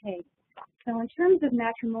 Okay. So in terms of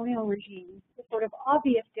matrimonial regimes, the sort of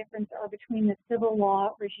obvious difference are between the civil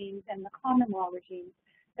law regimes and the common law regimes.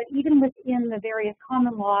 But even within the various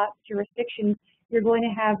common law jurisdictions, you're going to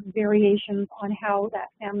have variations on how that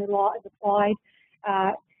family law is applied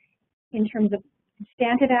in terms of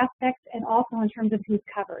substantive aspects and also in terms of who's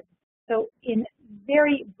covered. So in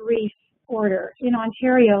very brief order, in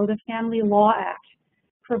Ontario, the Family Law Act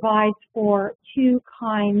provides for two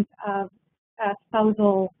kinds of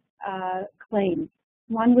spousal claims.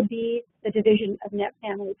 One would be the division of net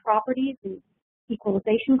family properties and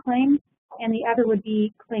equalization claims, and the other would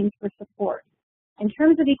be claims for support. In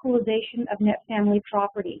terms of equalization of net family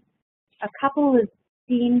property, a couple is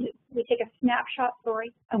deemed, we take a snapshot,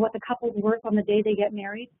 of what the couple's worth on the day they get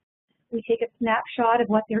married. We take a snapshot of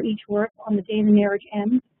what they're each worth on the day the marriage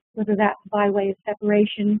ends, whether that's by way of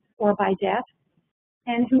separation or by death.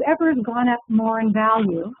 And whoever has gone up more in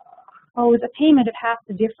value owes a payment of half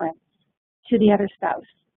the difference to the other spouse.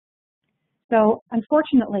 So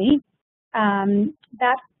unfortunately,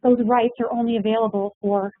 those rights are only available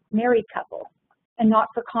for married couples and not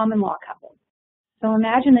for common law couples. So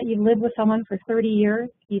imagine that you've lived with someone for 30 years,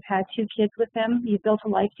 you've had 2 kids with them, you've built a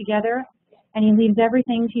life together, and he leaves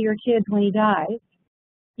everything to your kids when he dies.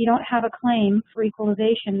 You don't have a claim for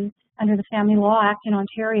equalization under the Family Law Act in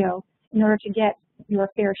Ontario in order to get your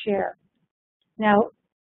fair share. Now,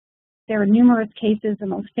 there are numerous cases. The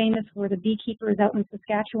most famous were the beekeepers out in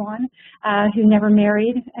Saskatchewan who never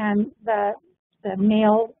married, and the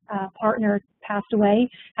male partner passed away,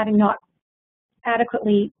 having not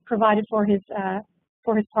adequately provided for his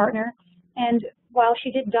partner. And while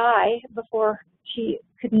she did die before she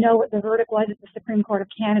could know what the verdict was at the Supreme Court of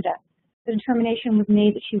Canada, the determination was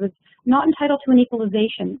made that she was not entitled to an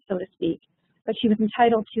equalization, so to speak, but she was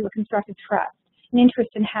entitled to a constructive trust, an interest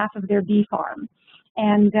in half of their bee farm.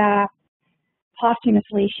 And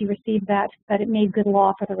posthumously, she received that it made good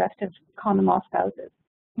law for the rest of common law spouses.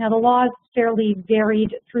 Now, the law is fairly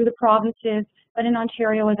varied through the provinces, but in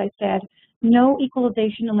Ontario, as I said, no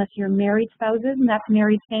equalization unless you're married spouses, and that's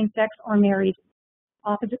married same-sex or married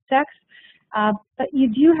opposite sex. But you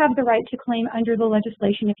do have the right to claim under the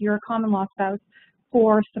legislation, if you're a common law spouse,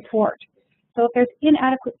 for support. So if there's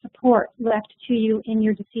inadequate support left to you in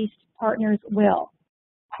your deceased partner's will,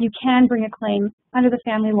 you can bring a claim under the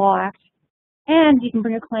Family Law Act, and you can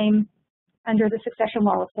bring a claim under the Succession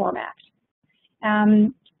Law Reform Act.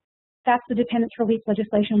 That's the dependence relief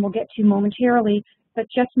legislation we'll get to momentarily, but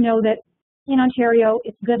just know that in Ontario,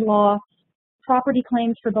 it's good law. Property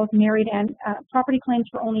claims for both married and property claims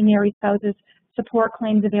for only married spouses, support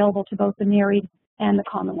claims available to both the married and the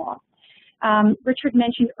common law. Richard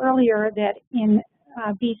mentioned earlier that in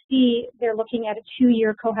BC, they're looking at a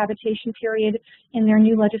 2-year cohabitation period in their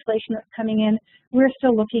new legislation that's coming in. We're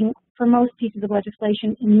still looking, for most pieces of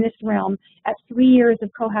legislation in this realm, at 3 years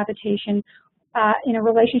of cohabitation in a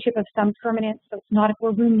relationship of some permanence. So it's not if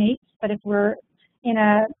we're roommates, but if we're in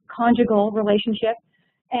a conjugal relationship,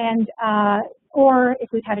 and or if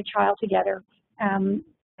we've had a child together.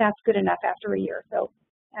 That's good enough after a year. So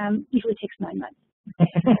usually takes 9 months.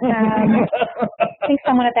 I think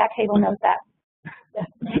someone at that table knows that.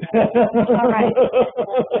 All right.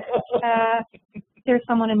 There's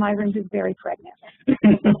someone in my room who's very pregnant.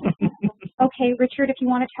 Okay, Richard, if you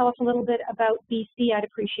want to tell us a little bit about BC, I'd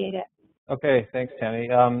appreciate it. Okay, thanks, Tammy.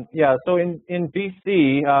 Yeah, so in BC,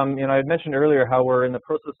 you know, I had mentioned earlier how we're in the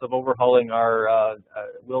process of overhauling our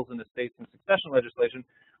wills and estates and succession legislation.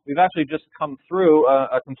 We've actually just come through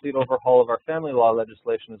a complete overhaul of our family law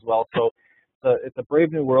legislation as well. So it's a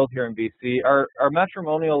brave new world here in BC. Our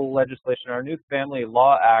matrimonial legislation, our new Family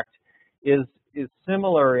Law Act, is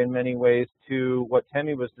similar in many ways to what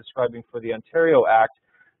Tammy was describing for the Ontario Act.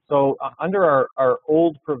 So under our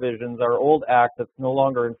old provisions, our old act that's no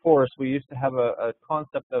longer in force, we used to have a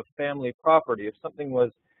concept of family property. If something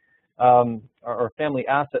was, or family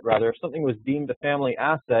asset rather, if something was deemed a family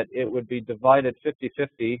asset, it would be divided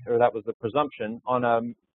 50-50, or that was the presumption, on a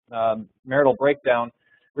marital breakdown,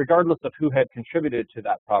 regardless of who had contributed to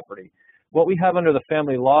that property. What we have under the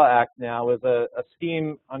Family Law Act now is a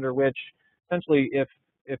scheme under which, essentially,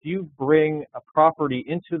 if you bring a property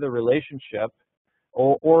into the relationship,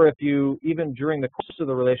 or if you, even during the course of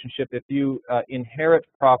the relationship, if you inherit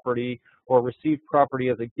property or receive property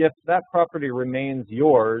as a gift, that property remains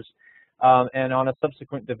yours, and on a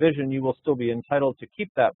subsequent division, you will still be entitled to keep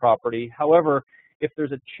that property. However, if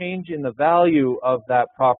there's a change in the value of that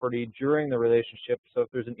property during the relationship, so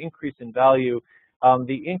if there's an increase in value,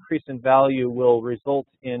 the increase in value will result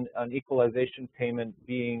in an equalization payment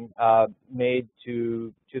being made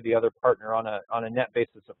to the other partner on a net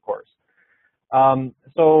basis, of course.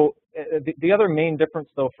 So the other main difference,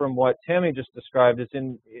 though, from what Tammy just described is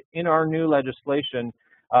in our new legislation,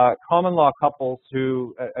 common law couples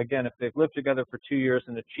who, again, if they've lived together for 2 years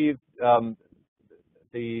and achieved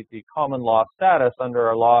the common law status under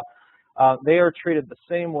our law, they are treated the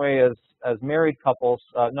same way as married couples,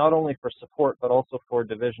 not only for support but also for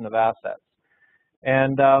division of assets.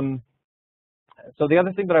 And so the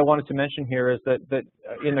other thing that I wanted to mention here is that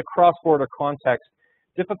in the cross-border context,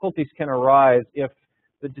 difficulties can arise if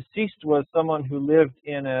the deceased was someone who lived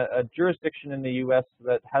in a jurisdiction in the U.S.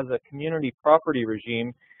 that has a community property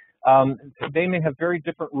regime. They may have very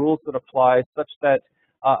different rules that apply, such that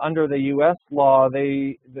under the U.S. law,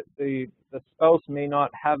 the spouse may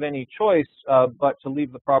not have any choice but to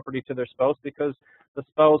leave the property to their spouse, because the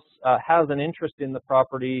spouse has an interest in the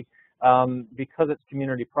property because it's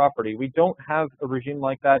community property. We don't have a regime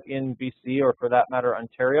like that in BC, or for that matter,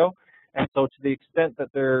 Ontario. And so to the extent that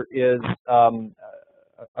there is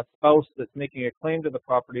a spouse that's making a claim to the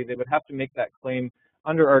property, they would have to make that claim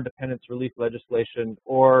under our dependents relief legislation,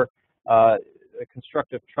 or a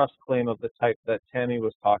constructive trust claim of the type that Tammy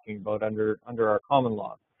was talking about under our common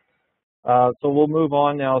law. So we'll move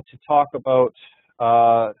on now to talk about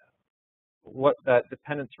what that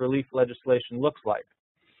dependents relief legislation looks like.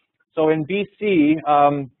 So in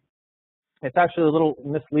BC, it's actually a little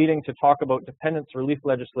misleading to talk about dependents relief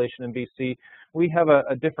legislation in BC. We have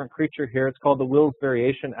a different creature here. It's called the Wills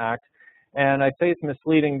Variation Act. And I say it's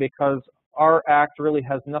misleading because our act really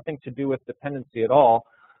has nothing to do with dependency at all,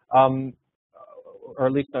 or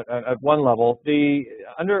at least at one level.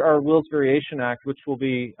 Under our Wills Variation Act, which will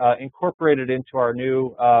be incorporated into our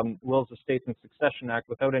new Wills, Estates, and Succession Act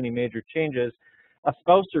without any major changes, a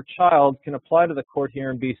spouse or child can apply to the court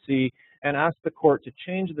here in BC and ask the court to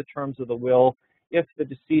change the terms of the will if the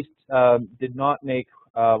deceased did not make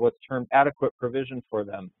what's termed adequate provision for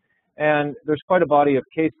them. And there's quite a body of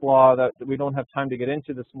case law that we don't have time to get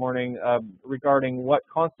into this morning regarding what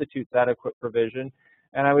constitutes adequate provision.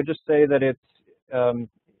 And I would just say that it's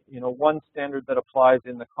one standard that applies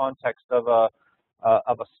in the context of a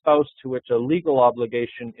spouse to which a legal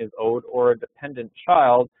obligation is owed, or a dependent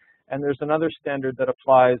child. And there's another standard that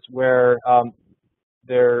applies where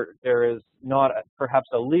there is not perhaps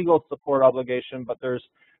a legal support obligation, but there's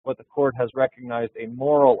what the court has recognized a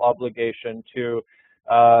moral obligation to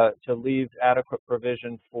leave adequate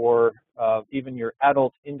provision for even your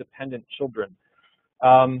adult independent children.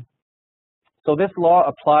 So this law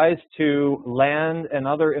applies to land and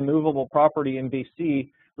other immovable property in BC,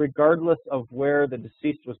 regardless of where the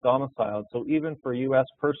deceased was domiciled. So even for U.S.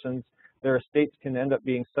 persons, their estates can end up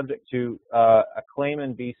being subject to a claim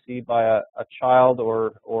in BC by a child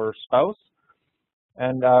or spouse.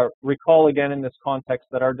 And recall again in this context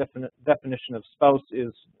that our definition of spouse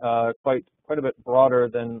is quite a bit broader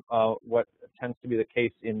than what tends to be the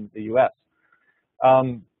case in the U.S.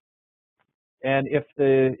 And if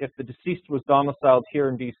the deceased was domiciled here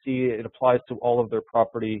in BC, it applies to all of their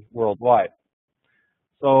property worldwide.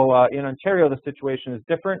 So in Ontario, the situation is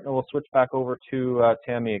different, and we'll switch back over to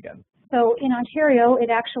Tammy again. So in Ontario, it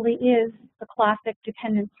actually is the classic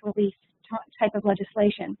dependence relief type of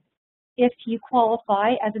legislation. If you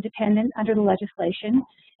qualify as a dependent under the legislation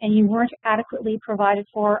and you weren't adequately provided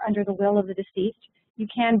for under the will of the deceased, you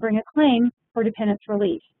can bring a claim for dependence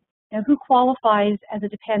relief. Now, who qualifies as a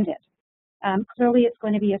dependent? Clearly, it's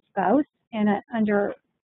going to be a spouse, and under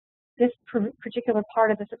this particular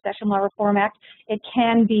part of the Succession Law Reform Act, it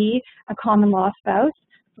can be a common law spouse,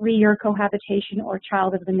 3-year cohabitation or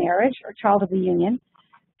child of the marriage or child of the union,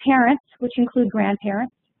 parents, which include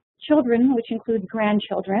grandparents, children, which includes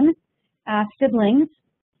grandchildren, siblings,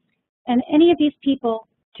 and any of these people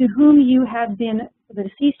to whom you have been, the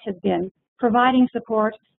deceased has been, providing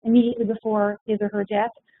support immediately before his or her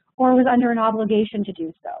death or was under an obligation to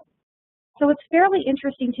do so. So it's fairly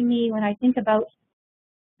interesting to me when I think about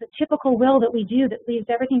the typical will that we do that leaves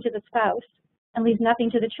everything to the spouse and leaves nothing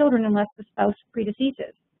to the children unless the spouse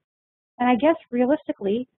predeceases. And I guess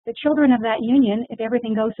realistically, the children of that union, if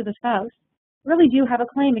everything goes to the spouse, really do have a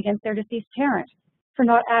claim against their deceased parent for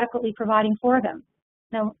not adequately providing for them.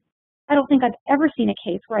 Now, I don't think I've ever seen a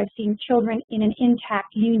case where I've seen children in an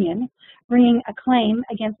intact union bringing a claim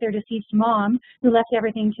against their deceased mom who left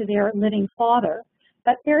everything to their living father.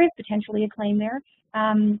 But there is potentially a claim there.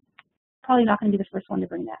 Probably not going to be the first one to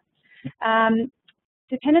bring that.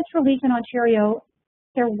 Dependence relief in Ontario,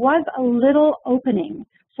 there was a little opening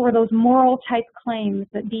for those moral type claims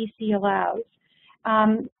that BC allows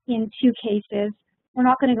in 2 cases. We're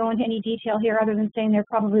not going to go into any detail here other than saying they're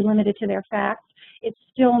probably limited to their facts. It's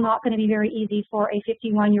still not going to be very easy for a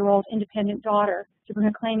 51-year-old independent daughter to bring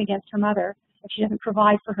a claim against her mother if she doesn't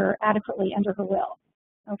provide for her adequately under her will.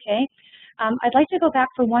 Okay? I'd like to go back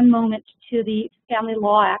for one moment to the Family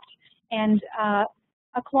Law Act and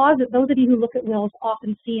a clause that those of you who look at wills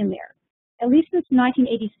often see in there. At least since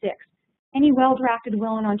 1986, any well-drafted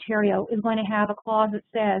will in Ontario is going to have a clause that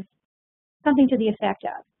says something to the effect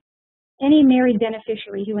of, any married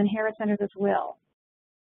beneficiary who inherits under this will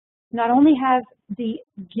not only has the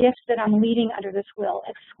gift that I'm leaving under this will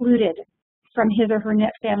excluded from his or her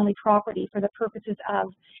net family property for the purposes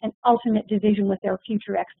of an ultimate division with their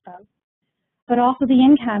future ex-spouse, but also the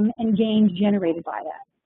income and gains generated by that.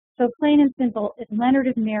 So plain and simple, if Leonard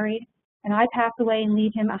is married and I pass away and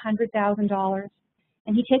leave him $100,000,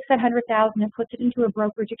 and he takes that $100,000 and puts it into a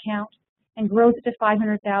brokerage account and grows it to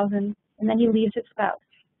 $500,000, and then he leaves his spouse,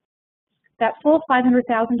 that full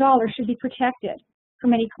 $500,000 should be protected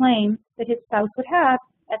from any claim that his spouse would have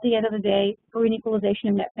at the end of the day for an equalization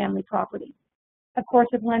of net family property. Of course,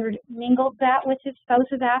 if Leonard mingled that with his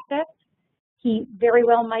spouse's assets, he very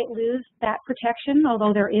well might lose that protection,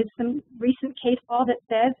 although there is some recent case law that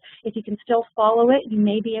says if you can still follow it, you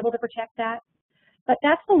may be able to protect that. But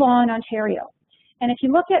that's the law in Ontario. And if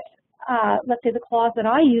you look at, let's say, the clause that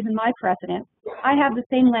I use in my precedent, I have the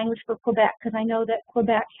same language for Quebec because I know that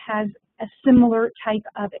Quebec has a similar type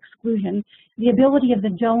of exclusion, the ability of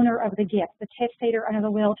the donor of the gift, the testator under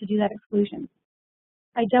the will, to do that exclusion.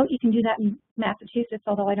 I doubt you can do that in Massachusetts,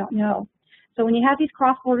 although I don't know. So when you have these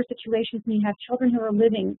cross-border situations and you have children who are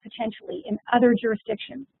living potentially in other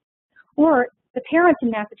jurisdictions, or the parents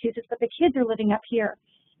in Massachusetts but the kids are living up here,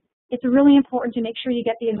 it's really important to make sure you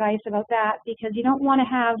get the advice about that because you don't want to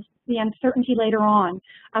have the uncertainty later on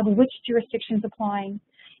of which jurisdiction's applying.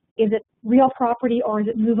 Is it real property or is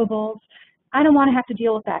it movables? I don't want to have to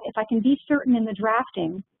deal with that. If I can be certain in the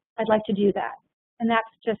drafting, I'd like to do that. And that's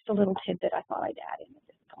just a little tidbit I thought I'd add in at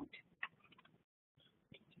this point.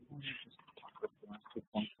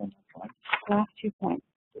 Last 2 points.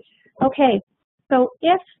 Okay, so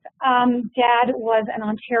if Dad was an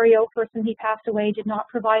Ontario person, he passed away, did not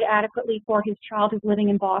provide adequately for his child who's living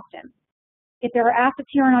in Boston. If there are assets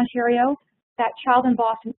here in Ontario, that child in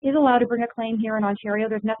Boston is allowed to bring a claim here in Ontario.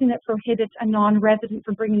 There's nothing that prohibits a non-resident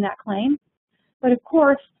from bringing that claim. But of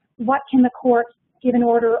course, what can the court give an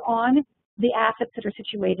order on? The assets that are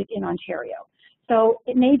situated in Ontario. So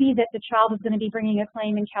it may be that the child is going to be bringing a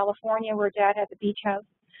claim in California where Dad has a beach house,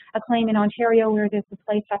 a claim in Ontario where there's a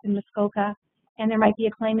place up in Muskoka, and there might be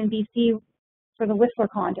a claim in BC for the Whistler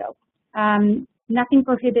condo. Nothing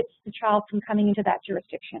prohibits the child from coming into that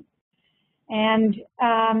jurisdiction. And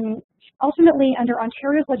ultimately, under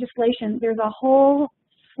Ontario's legislation, there's a whole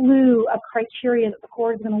slew of criteria that the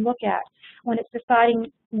court is going to look at when it's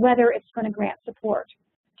deciding whether it's going to grant support.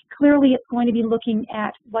 clearly it's going to be looking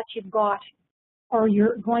at what you've got or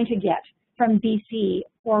you're going to get from BC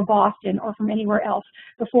or Boston or from anywhere else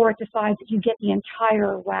before it decides that you get the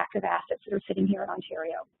entire whack of assets that are sitting here in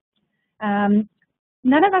Ontario.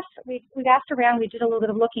 None of us, we've asked around, we did a little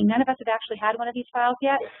bit of looking, none of us have actually had one of these files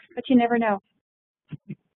yet, but you never know.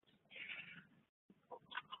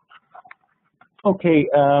 Okay,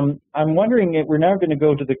 I'm wondering if we're now going to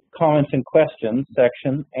go to the comments and questions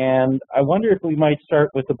section, and I wonder if we might start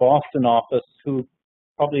with the Boston office, who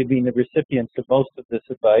probably have been the recipients of most of this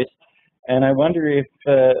advice. And I wonder if,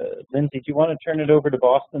 Lindsay, do you want to turn it over to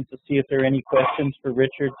Boston to see if there are any questions for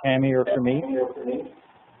Richard, Tammy, or for me?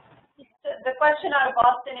 The question out of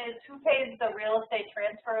Boston is, who pays the real estate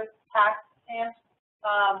transfer tax stamp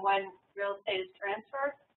when real estate is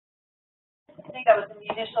transferred? I think that was in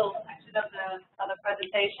the initial section of the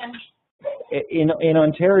presentation. In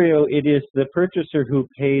Ontario, it is the purchaser who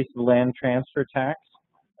pays the land transfer tax.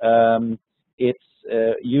 It's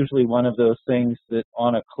usually one of those things that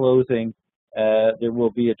on a closing, there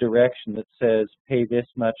will be a direction that says pay this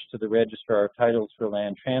much to the registrar of titles for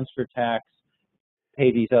land transfer tax,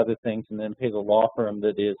 pay these other things, and then pay the law firm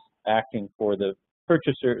that is acting for the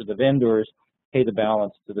purchaser, the vendors, pay the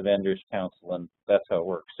balance to the vendors council, and that's how it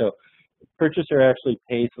works. So the purchaser actually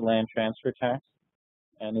pays the land transfer tax,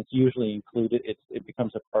 and it's usually included, it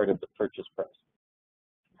becomes a part of the purchase price.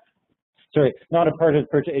 Sorry, not a part of the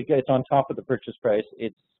purchase, it's on top of the purchase price.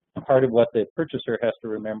 It's part of what the purchaser has to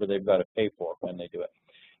remember they've got to pay for when they do it.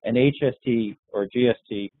 And HST or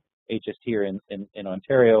GST, HST here in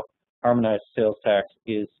Ontario, harmonized sales tax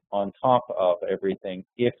is on top of everything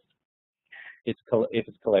if it's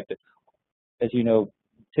collected. As you know,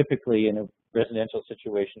 typically in a residential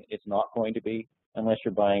situation, it's not going to be unless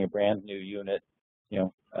you're buying a brand new unit,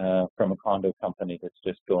 from a condo company that's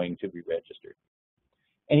just going to be registered.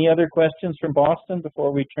 Any other questions from Boston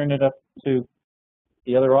before we turn it up to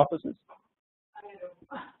the other offices?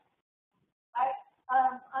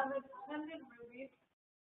 On the dependent release,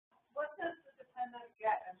 what does the dependent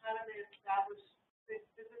get, and how do they establish, is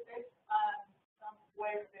it based on some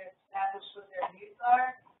way that they establish what their needs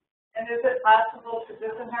are? And is it possible to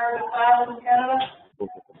disinherit a child in Canada?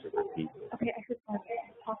 Okay, I heard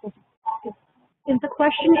possible. Is the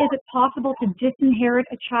question, is it possible to disinherit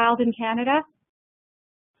a child in Canada?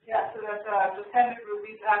 Yeah, so that the Dependent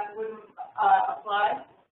Release Act wouldn't apply?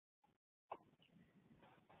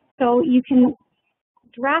 So you can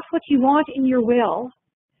draft what you want in your will,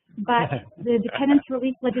 but the dependence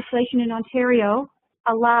relief legislation in Ontario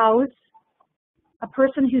allows a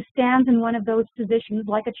person who stands in one of those positions,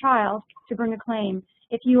 like a child, to bring a claim.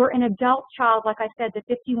 If you are an adult child, like I said, the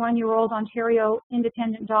 51-year-old Ontario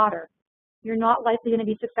independent daughter, you're not likely going to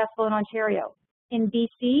be successful in Ontario. In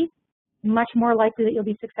BC, much more likely that you'll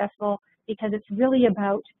be successful because it's really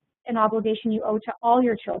about an obligation you owe to all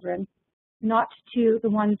your children, not to the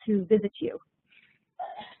ones who visit you.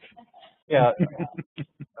 Yeah,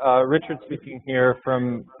 Richard speaking here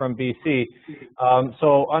from BC.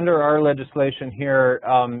 So under our legislation here,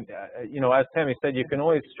 as Tammy said, you can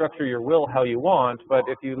always structure your will how you want, but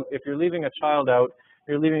if you're leaving a child out,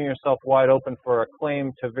 you're leaving yourself wide open for a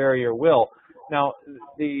claim to vary your will. Now,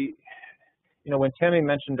 when Tammy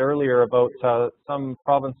mentioned earlier about some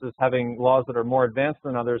provinces having laws that are more advanced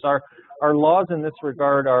than others, our laws in this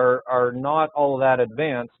regard are not all that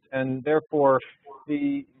advanced, and therefore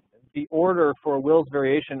the order for will's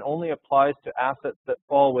variation only applies to assets that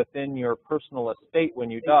fall within your personal estate when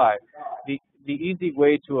you die. The easy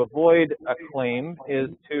way to avoid a claim is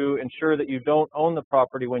to ensure that you don't own the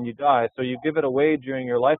property when you die. So you give it away during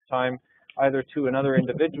your lifetime, either to another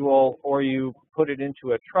individual or you put it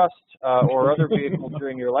into a trust or other vehicle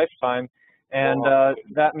during your lifetime. And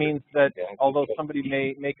that means that although somebody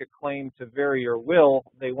may make a claim to vary your will,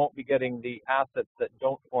 they won't be getting the assets that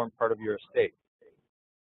don't form part of your estate.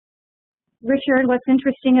 Richard, what's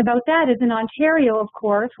interesting about that is in Ontario, of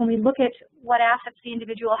course, when we look at what assets the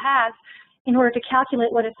individual has, in order to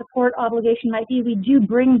calculate what a support obligation might be, we do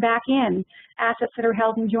bring back in assets that are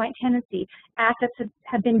held in joint tenancy, assets that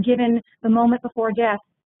have been given the moment before death,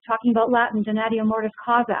 talking about Latin, donatio mortis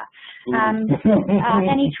causa,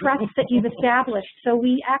 any trusts that you've established. So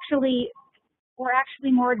we're actually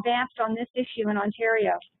more advanced on this issue in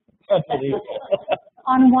Ontario.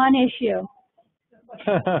 On one issue.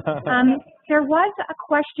 There was a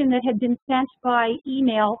question that had been sent by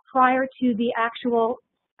email prior to the actual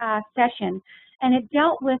session, and it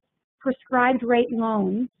dealt with prescribed rate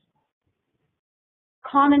loans,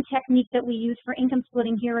 common technique that we use for income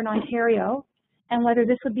splitting here in Ontario, and whether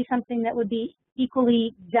this would be something that would be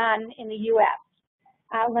equally done in the U.S.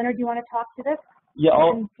 Leonard, do you want to talk to this? Yeah,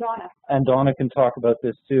 and Donna. and Donna can talk about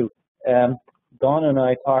this too. Donna and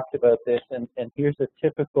I talked about this, and here's a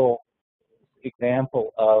typical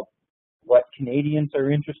example of what Canadians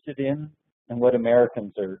are interested in and what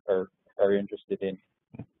Americans are interested in.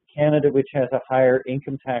 Canada, which has a higher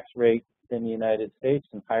income tax rate than the United States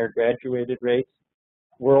and higher graduated rates,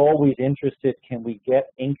 we're always interested, can we get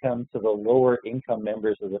income to the lower income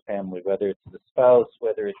members of the family, whether it's the spouse,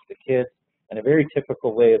 whether it's the kids. And a very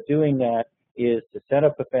typical way of doing that is to set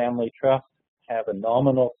up a family trust, have a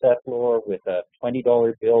nominal settlor with a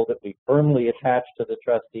 $20 bill that we firmly attach to the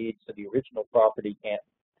trust deed so the original property can't.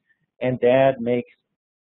 And dad makes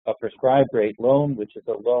a prescribed rate loan, which is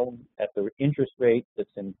a loan at the interest rate that's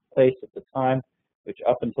in place at the time, which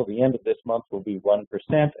up until the end of this month will be 1%,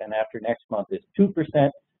 and after next month is 2%.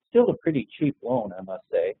 Still a pretty cheap loan, I must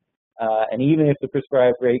say. And even if the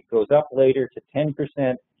prescribed rate goes up later to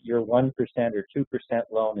 10%, your 1% or 2%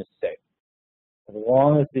 loan is safe. As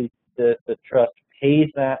long as the trust pays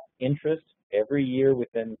that interest every year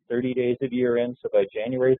within 30 days of year end, so by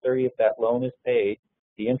January 30th that loan is paid,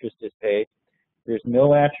 the interest is paid, there's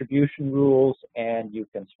no attribution rules, and you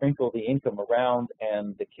can sprinkle the income around,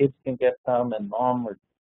 and the kids can get some, and mom or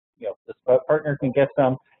the partner can get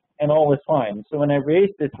some, and all is fine. So when I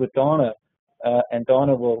raised this with Donna, and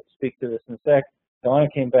Donna will speak to this in a sec, Donna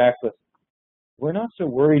came back with, we're not so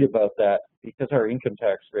worried about that because our income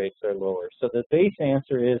tax rates are lower. So the base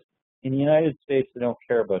answer is, in the United States, they don't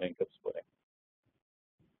care about income splitting.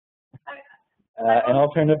 And I'll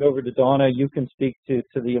turn it over to Donna. You can speak to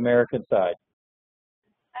the American side.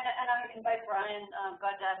 And I would invite Brian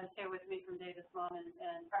Goddard, who's here with me from Davis Law and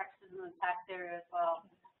practices in the tax area as well.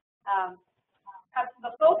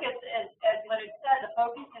 The focus, as Leonard said, the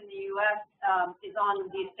focus in the U.S. Is on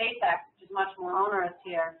the estate tax, which is much more onerous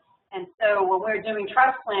here. And so when we're doing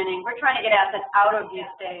trust planning, we're trying to get assets out of the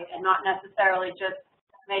estate and not necessarily just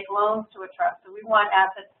make loans to a trust. So we want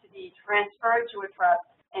assets to be transferred to a trust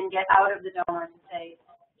and get out of the donor's estate.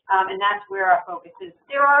 And that's where our focus is.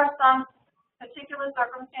 There are some particular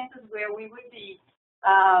circumstances where we would be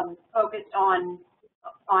focused on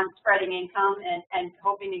spreading income and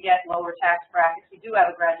hoping to get lower tax brackets. We do have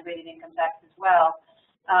a graduated income tax as well.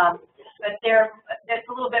 But that's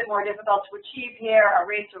a little bit more difficult to achieve here. Our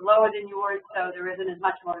rates are lower than yours, so there isn't as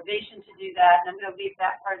much motivation to do that. And I'm going to leave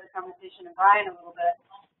that part of the conversation to Brian a little bit.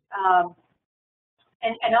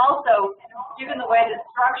 And also, given the way the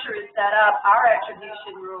structure is set up, our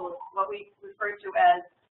attribution rules, what we refer to as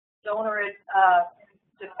donor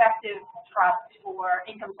defective trust for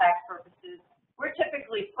income tax purposes, we're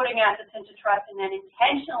typically putting assets into trust and then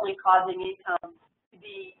intentionally causing income to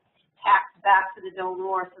be taxed back to the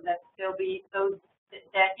donor so that there'll be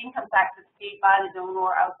that income tax that's paid by the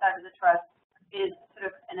donor outside of the trust is sort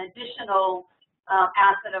of an additional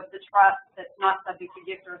asset of the trust that's not subject to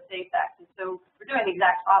gift or estate taxes. So we're doing the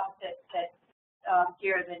exact opposite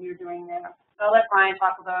here than you're doing there. So I'll let Brian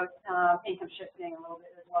talk about income shifting a little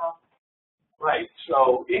bit as well. Right.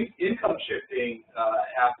 So income shifting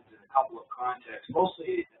happens in a couple of contexts,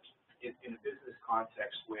 mostly in a business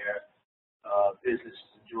context where business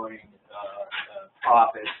is enjoying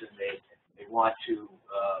profits and they want to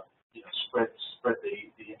spread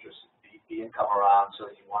the interest, the income around, so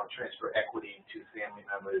you want to transfer equity to family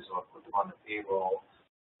members or put them on the payroll.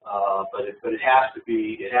 But it has to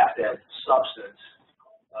have substance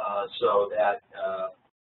so that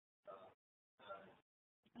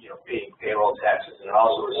paying payroll taxes, and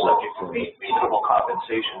also is subject to reasonable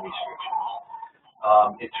compensation restrictions.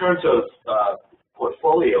 In terms of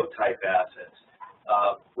portfolio type assets,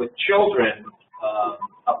 with children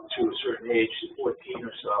up to a certain age, 14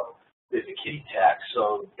 or so, there's a kiddie tax.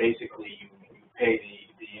 So basically, you pay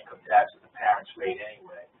the income tax at the parent's rate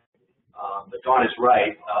anyway. But Dawn is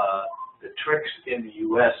right. The tricks in the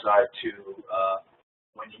U.S. are to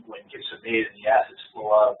when gifts are made and the assets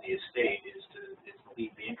flow out of the estate is to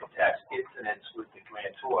leave the income tax incidence with the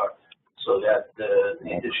grantor, so that the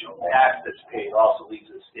additional tax that's paid also leaves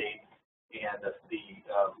the estate, and the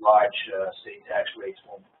large state tax rates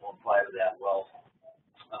won't apply to that wealth.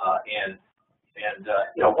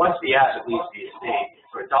 Once the asset leaves the estate,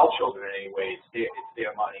 for adult children anyway, it's their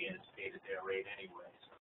money and it's paid at their rate anyway.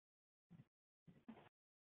 So.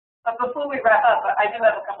 But before we wrap up, I do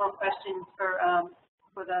have a couple of questions for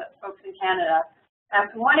the folks in Canada.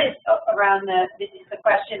 One is around the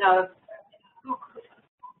question of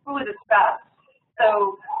who is a spouse.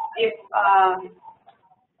 So if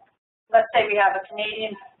let's say we have a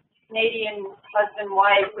Canadian husband,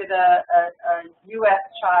 wife with a U.S.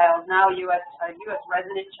 child, now a U.S.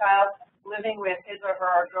 resident child, living with his or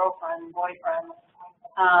her girlfriend, boyfriend,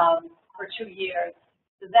 for 2 years.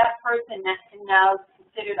 So that person that can now be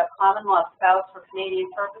considered a common law spouse for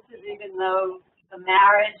Canadian purposes, even though the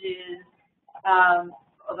marriage is,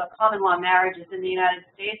 or the common law marriage is in the United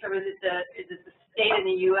States, or is it the state in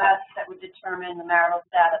the U.S. that would determine the marital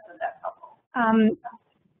status of that couple?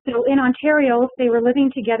 So in Ontario, if they were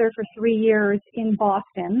living together for 3 years in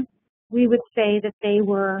Boston, we would say that they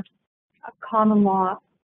were a common law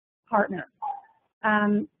partner.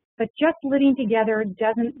 But just living together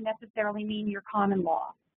doesn't necessarily mean you're common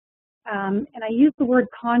law. And I used the word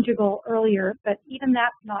conjugal earlier, but even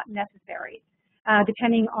that's not necessary,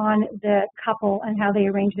 depending on the couple and how they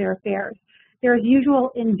arrange their affairs. There's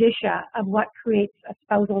usual indicia of what creates a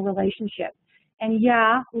spousal relationship. And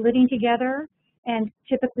yeah, living together and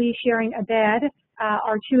typically sharing a bed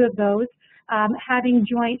are two of those. Having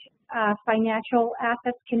joint financial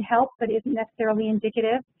assets can help, but isn't necessarily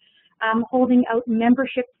indicative. Holding out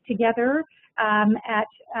memberships together at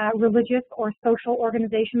religious or social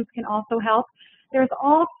organizations can also help. There's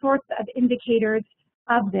all sorts of indicators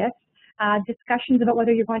of this. Discussions about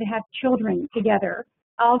whether you're going to have children together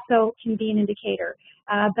also can be an indicator.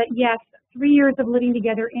 But yes, 3 years of living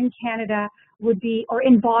together in Canada would be, or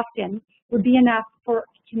in Boston, would be enough for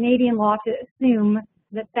Canadian law to assume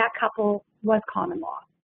that that couple was common law.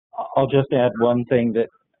 I'll just add one thing, that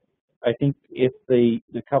I think if the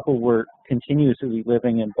couple were continuously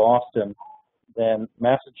living in Boston, then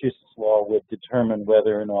Massachusetts law would determine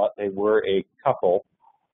whether or not they were a couple,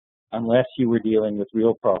 unless you were dealing with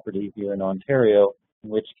real property here in Ontario, in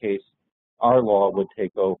which case our law would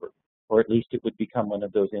take over, or at least it would become one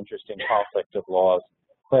of those interesting conflict of laws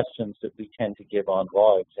questions that we tend to give on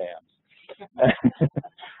law exams.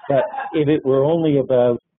 But if it were only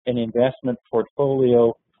about an investment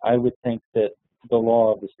portfolio, I would think that the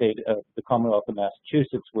law of the state of the Commonwealth of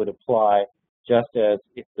Massachusetts would apply, just as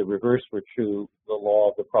if the reverse were true, the law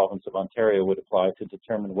of the province of Ontario would apply to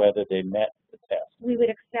determine whether they met the test. We would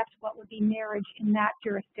accept what would be marriage in that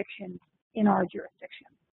jurisdiction in our jurisdiction.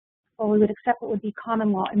 Or we would accept what would be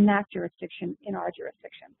common law in that jurisdiction in our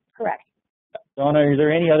jurisdiction. Correct. Donna, are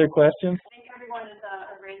there any other questions? I think everyone has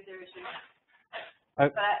raised their issues.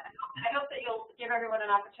 But I hope that you'll give everyone an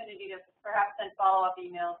opportunity to perhaps send follow-up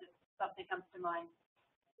emails if something comes to mind.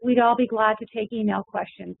 We'd all be glad to take email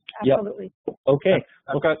questions. Absolutely. Yep. Okay.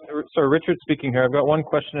 Okay. So Richard speaking here. I've got one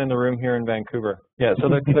question in the room here in Vancouver. Yeah. So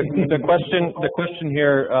the question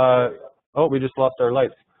here. Oh, we just lost our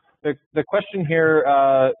lights. The question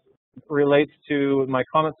here relates to my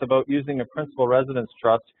comments about using a principal residence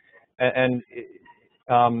trust, and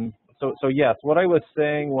so yes, what I was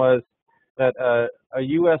saying was that a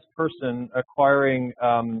U.S. person acquiring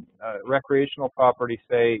recreational property,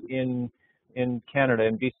 say in Canada,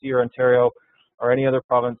 in BC or Ontario or any other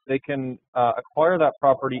province, they can acquire that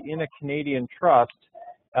property in a Canadian trust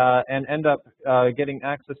and end up getting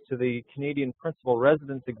access to the Canadian principal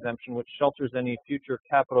residence exemption, which shelters any future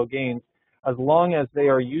capital gains, as long as they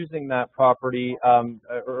are using that property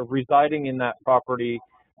or residing in that property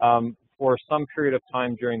for some period of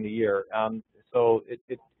time during the year. So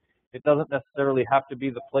it doesn't necessarily have to be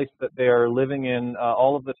the place that they are living in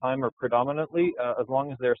all of the time or predominantly. As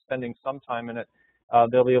long as they're spending some time in it,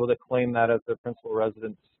 they'll be able to claim that as their principal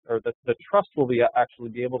residence, or the trust will actually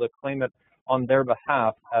be able to claim it on their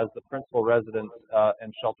behalf as the principal residence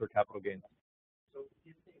and shelter capital gains. So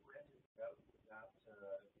if they rented out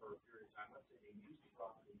that for a period of time, let's say they used the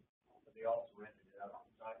property, but they also rented it out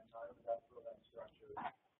from time to time, would that throw that structure?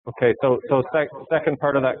 Okay, so second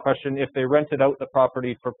part of that question, if they rented out the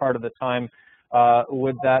property for part of the time,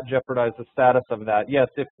 would that jeopardize the status of that? Yes,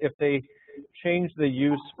 if they change the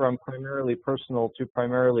use from primarily personal to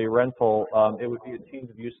primarily rental, it would be a change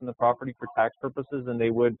of use in the property for tax purposes, and they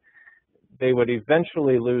would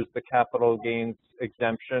eventually lose the capital gains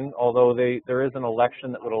exemption, although there is an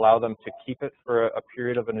election that would allow them to keep it for a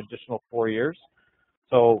period of an additional 4 years.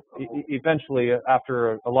 So eventually,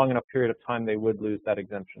 after a long enough period of time, they would lose that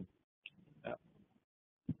exemption. Yeah.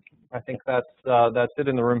 I think that's it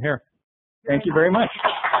in the room here. Thank you very much.